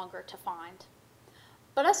lot longer to find.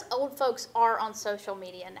 But us old folks are on social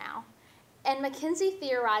media now, and McKinsey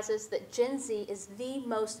theorizes that Gen Z is the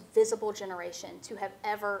most visible generation to have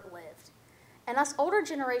ever lived, and us older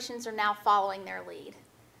generations are now following their lead.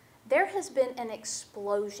 There has been an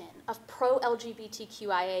explosion of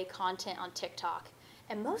pro-LGBTQIA content on TikTok,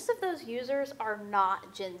 and most of those users are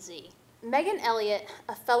not Gen Z. Megan Elliott,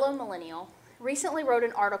 a fellow millennial, recently wrote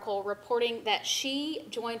an article reporting that she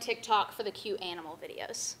joined TikTok for the cute animal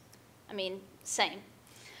videos. I mean, same.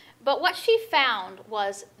 But what she found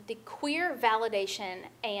was the queer validation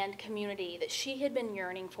and community that she had been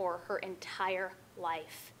yearning for her entire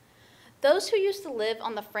life. Those who used to live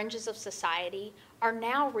on the fringes of society are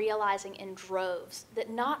now realizing in droves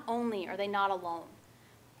that not only are they not alone,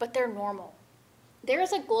 but they're normal. There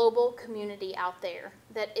is a global community out there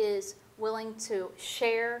that is willing to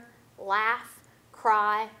share, laugh,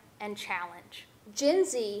 cry, and challenge. Gen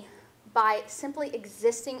Z, by simply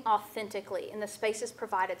existing authentically in the spaces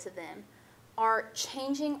provided to them, are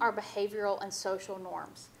changing our behavioral and social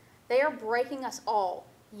norms. They are breaking us all,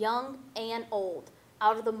 young and old,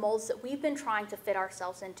 out of the molds that we've been trying to fit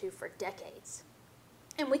ourselves into for decades.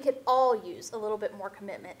 And we could all use a little bit more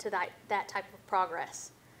commitment to that type of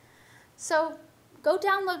progress. So go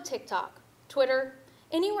download TikTok, Twitter,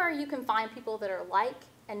 anywhere you can find people that are like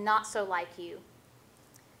and not so like you.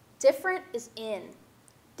 Different is in.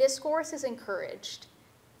 Discourse is encouraged.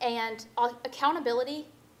 And accountability,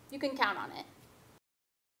 you can count on it.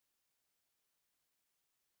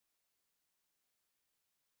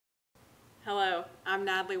 Hello, I'm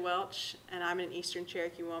Natalie Welch, and I'm an Eastern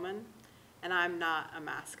Cherokee woman, and I'm not a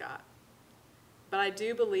mascot. But I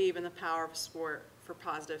do believe in the power of sport for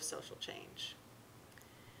positive social change.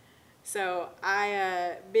 So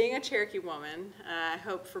being a Cherokee woman, I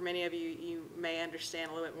hope for many of you, you may understand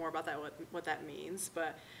a little bit more about that, what that means.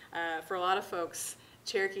 But for a lot of folks,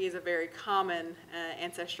 Cherokee is a very common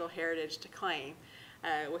ancestral heritage to claim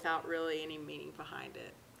without really any meaning behind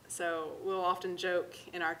it. So we'll often joke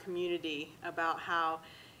in our community about how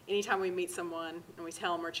anytime we meet someone and we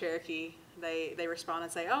tell them we're Cherokee, they respond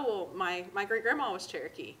and say, oh, well, my great-grandma was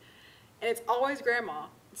Cherokee. And it's always grandma.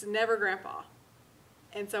 It's never grandpa.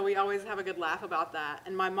 And so we always have a good laugh about that.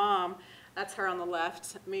 And my mom, that's her on the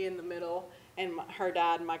left, me in the middle, and her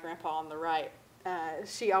dad and my grandpa on the right.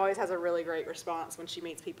 She always has a really great response when she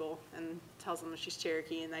meets people and tells them that she's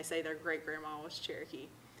Cherokee and they say their great-grandma was Cherokee.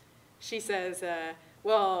 She says,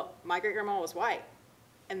 well, my great-grandma was white.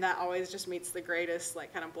 And that always just meets the greatest,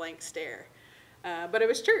 like, kind of blank stare. But it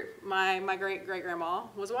was true. My great-great-grandma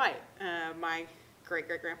was white. My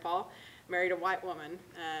great-great-grandpa married a white woman.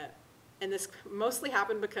 And this mostly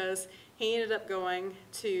happened because he ended up going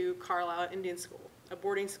to Carlisle Indian School, a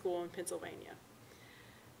boarding school in Pennsylvania.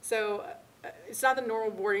 So it's not the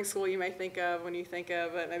normal boarding school you may think of when you think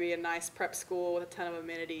of maybe a nice prep school with a ton of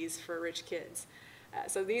amenities for rich kids.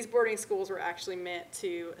 So these boarding schools were actually meant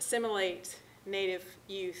to assimilate Native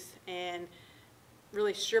youth and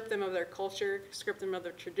really strip them of their culture, strip them of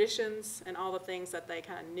their traditions, and all the things that they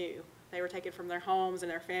kind of knew. They were taken from their homes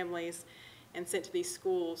and their families and sent to these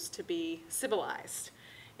schools to be civilized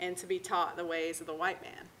and to be taught the ways of the white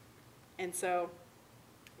man. And so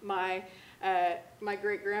my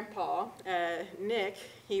great-grandpa, Nick,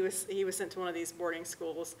 he was sent to one of these boarding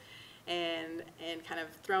schools and kind of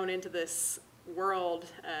thrown into this world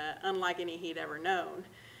unlike any he'd ever known.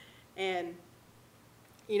 And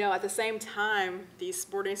you know, at the same time these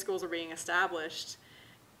boarding schools were being established,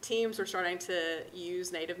 teams were starting to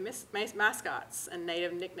use Native mascots and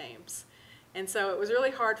Native nicknames. And so it was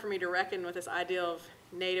really hard for me to reckon with this idea of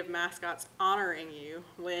Native mascots honoring you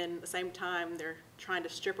when at the same time they're trying to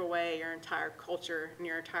strip away your entire culture and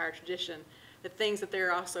your entire tradition, the things that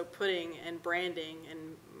they're also putting and branding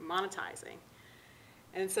and monetizing.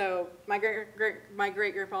 And so my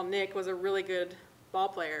great-grandpa Nick was a really good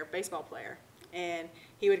baseball player, and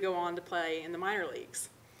he would go on to play in the minor leagues.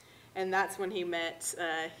 And that's when he met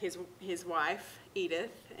his wife,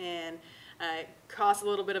 Edith, and caused a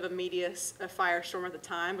little bit of a media firestorm at the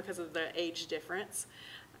time because of the age difference.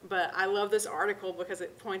 But I love this article because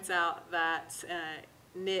it points out that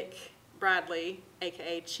Nick Bradley,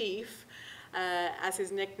 aka Chief, as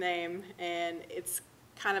his nickname, and it's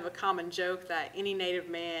kind of a common joke that any Native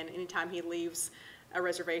man, anytime he leaves a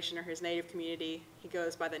reservation or his Native community, he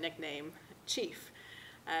goes by the nickname Chief.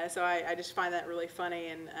 So I just find that really funny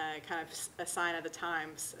and kind of a sign of the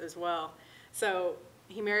times as well. So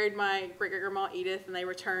he married my great-great-grandma Edith, and they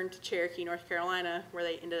returned to Cherokee, North Carolina, where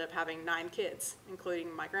they ended up having 9 kids,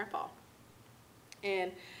 including my grandpa.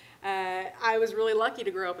 And I was really lucky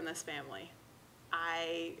to grow up in this family.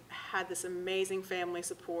 I had this amazing family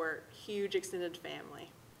support, huge extended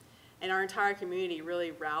family. And our entire community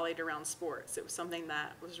really rallied around sports. It was something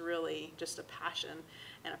that was really just a passion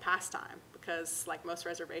and a pastime because, like most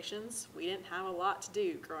reservations, we didn't have a lot to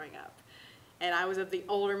do growing up. And I was of the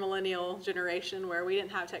older millennial generation where we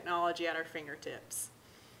didn't have technology at our fingertips.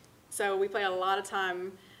 So we spent a lot of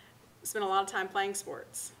time playing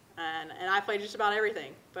sports. And I played just about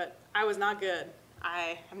everything, but I was not good.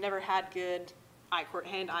 I've never had good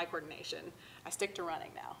hand-eye coordination. I stick to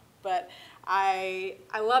running now. But I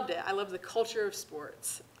loved it. I loved the culture of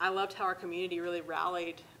sports. I loved how our community really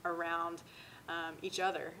rallied around each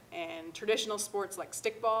other. And traditional sports like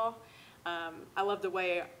stickball, I loved the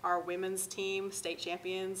way our women's team, state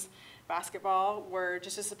champions, basketball, were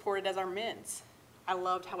just as supported as our men's. I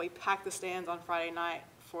loved how we packed the stands on Friday night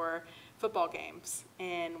for football games.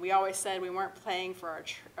 And we always said we weren't playing for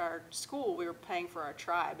our school, we were playing for our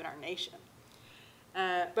tribe and our nation.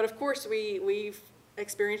 But of course, we've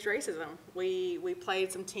experienced racism. We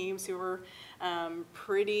played some teams who were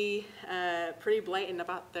pretty blatant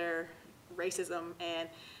about their racism, and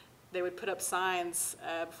they would put up signs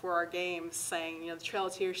before our games saying, the Trail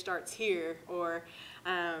of Tears starts here, or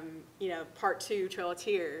Part 2 Trail of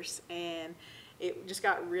Tears, and it just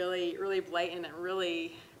got really, really blatant and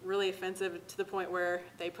really, really offensive to the point where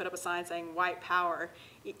they put up a sign saying "White Power,"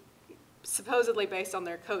 supposedly based on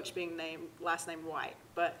their coach being last name White,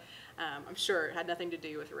 but I'm sure it had nothing to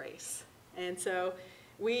do with race. And so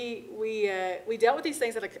we dealt with these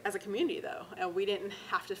things as a community, though, and we didn't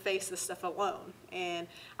have to face this stuff alone. And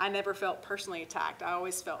I never felt personally attacked. I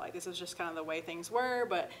always felt like this was just kind of the way things were,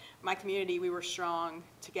 but my community, we were strong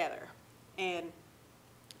together. And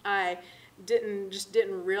I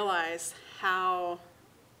didn't realize how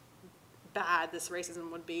bad this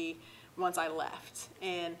racism would be once I left.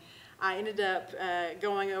 And I ended up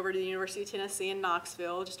going over to the University of Tennessee in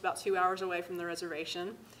Knoxville, just about 2 hours away from the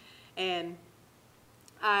reservation. And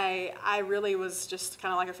I really was just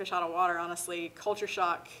kind of like a fish out of water, honestly, culture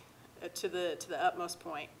shock to the utmost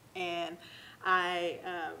point. And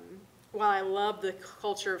while I loved the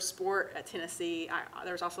culture of sport at Tennessee,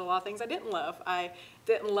 there was also a lot of things I didn't love. I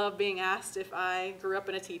didn't love being asked if I grew up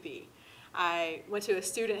in a teepee. I went to a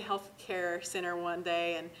student health care center one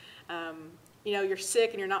day, and you know, you're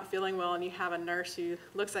sick and you're not feeling well, and you have a nurse who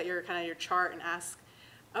looks at your your chart and asks,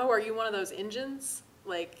 "Oh, are you one of those engines?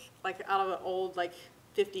 Like out of an old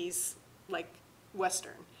 50s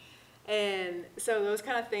Western." And so those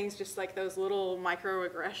kind of things, just like those little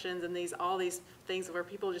microaggressions and all these things where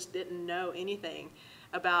people just didn't know anything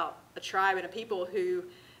about a tribe and a people who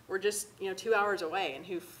were just 2 hours away, and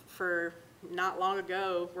who for not long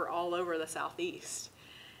ago were all over the Southeast.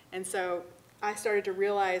 And so I started to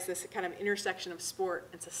realize this kind of intersection of sport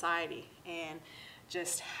and society, and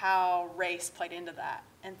just how race played into that.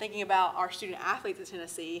 And thinking about our student athletes at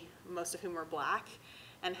Tennessee, most of whom were black,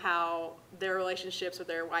 and how their relationships with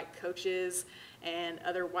their white coaches and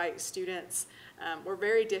other white students were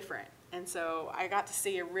very different. And so I got to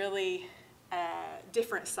see a really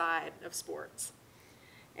different side of sports.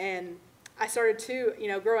 And I started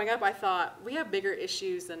to, growing up, I thought, we have bigger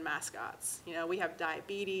issues than mascots. We have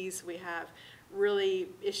diabetes, we have really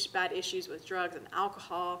bad issues with drugs and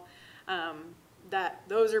alcohol. That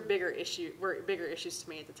those were bigger issues to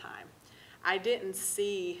me at the time. I didn't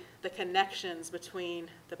see the connections between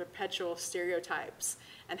the perpetual stereotypes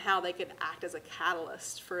and how they could act as a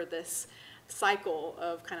catalyst for this cycle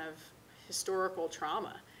of kind of historical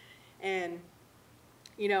trauma. And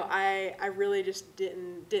I really just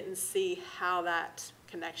didn't see how that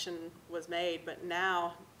connection was made. But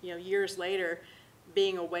now, years later,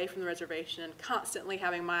 being away from the reservation and constantly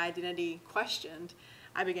having my identity questioned,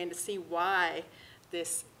 I began to see why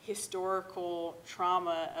this historical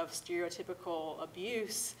trauma of stereotypical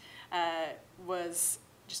abuse was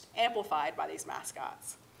just amplified by these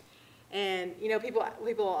mascots. And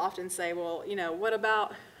people often say, well, what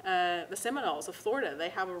about the Seminoles of Florida? They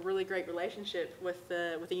have a really great relationship with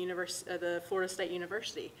the Florida State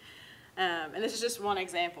University, and this is just one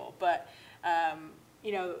example. But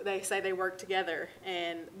they say they work together,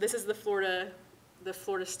 and this is the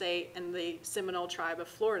Florida State and the Seminole tribe of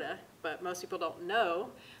Florida. But most people don't know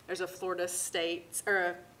there's a Florida State or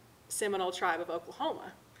a Seminole tribe of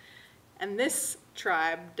Oklahoma, and this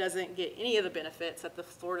tribe doesn't get any of the benefits that the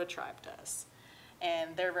Florida tribe does,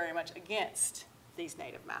 and they're very much against these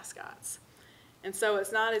native mascots. And so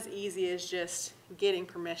it's not as easy as just getting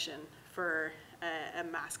permission for a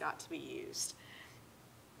mascot to be used.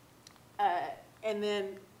 And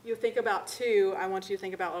then you think about too, I want you to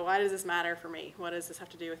think about, well, why does this matter for me? What does this have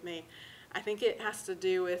to do with me? I think it has to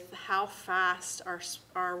do with how fast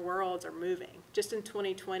our worlds are moving. Just in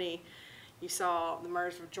 2020, you saw the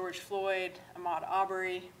murders of George Floyd, Ahmaud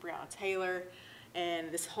Arbery, Breonna Taylor,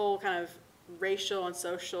 and this whole kind of racial and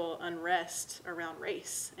social unrest around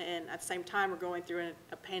race. And at the same time, we're going through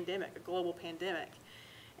a pandemic, a global pandemic.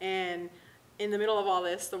 And in the middle of all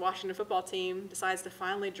this, the Washington football team decides to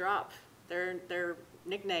finally drop their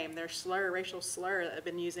nickname, their slur, racial slur that they've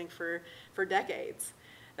been using for decades,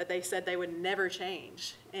 that they said they would never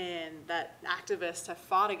change, and that activists have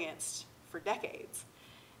fought against for decades.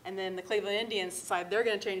 And then the Cleveland Indians decide they're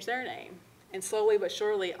going to change their name. And slowly but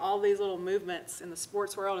surely, all these little movements in the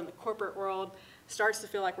sports world and the corporate world starts to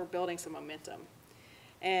feel like we're building some momentum.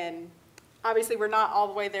 And obviously, we're not all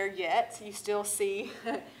the way there yet. You still see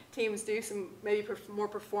teams do some maybe more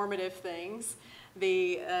performative things.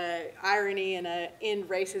 The irony in a "End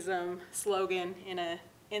Racism" slogan in a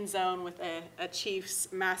end zone with a Chiefs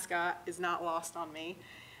mascot is not lost on me.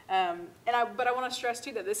 But I want to stress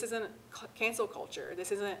too that this isn't cancel culture.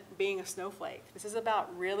 This isn't being a snowflake. This is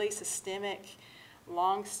about really systemic,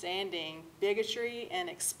 long-standing bigotry and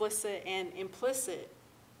explicit and implicit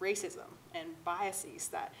racism and biases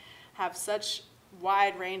that have such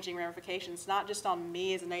wide-ranging ramifications, not just on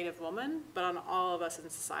me as a Native woman, but on all of us in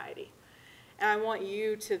society. And I want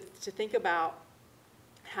you to think about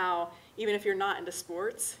how, even if you're not into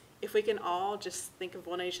sports, if we can all just think of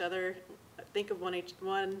each other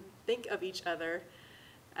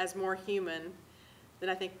as more human, then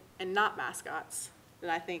I think, and not mascots, then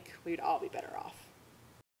I think we'd all be better off.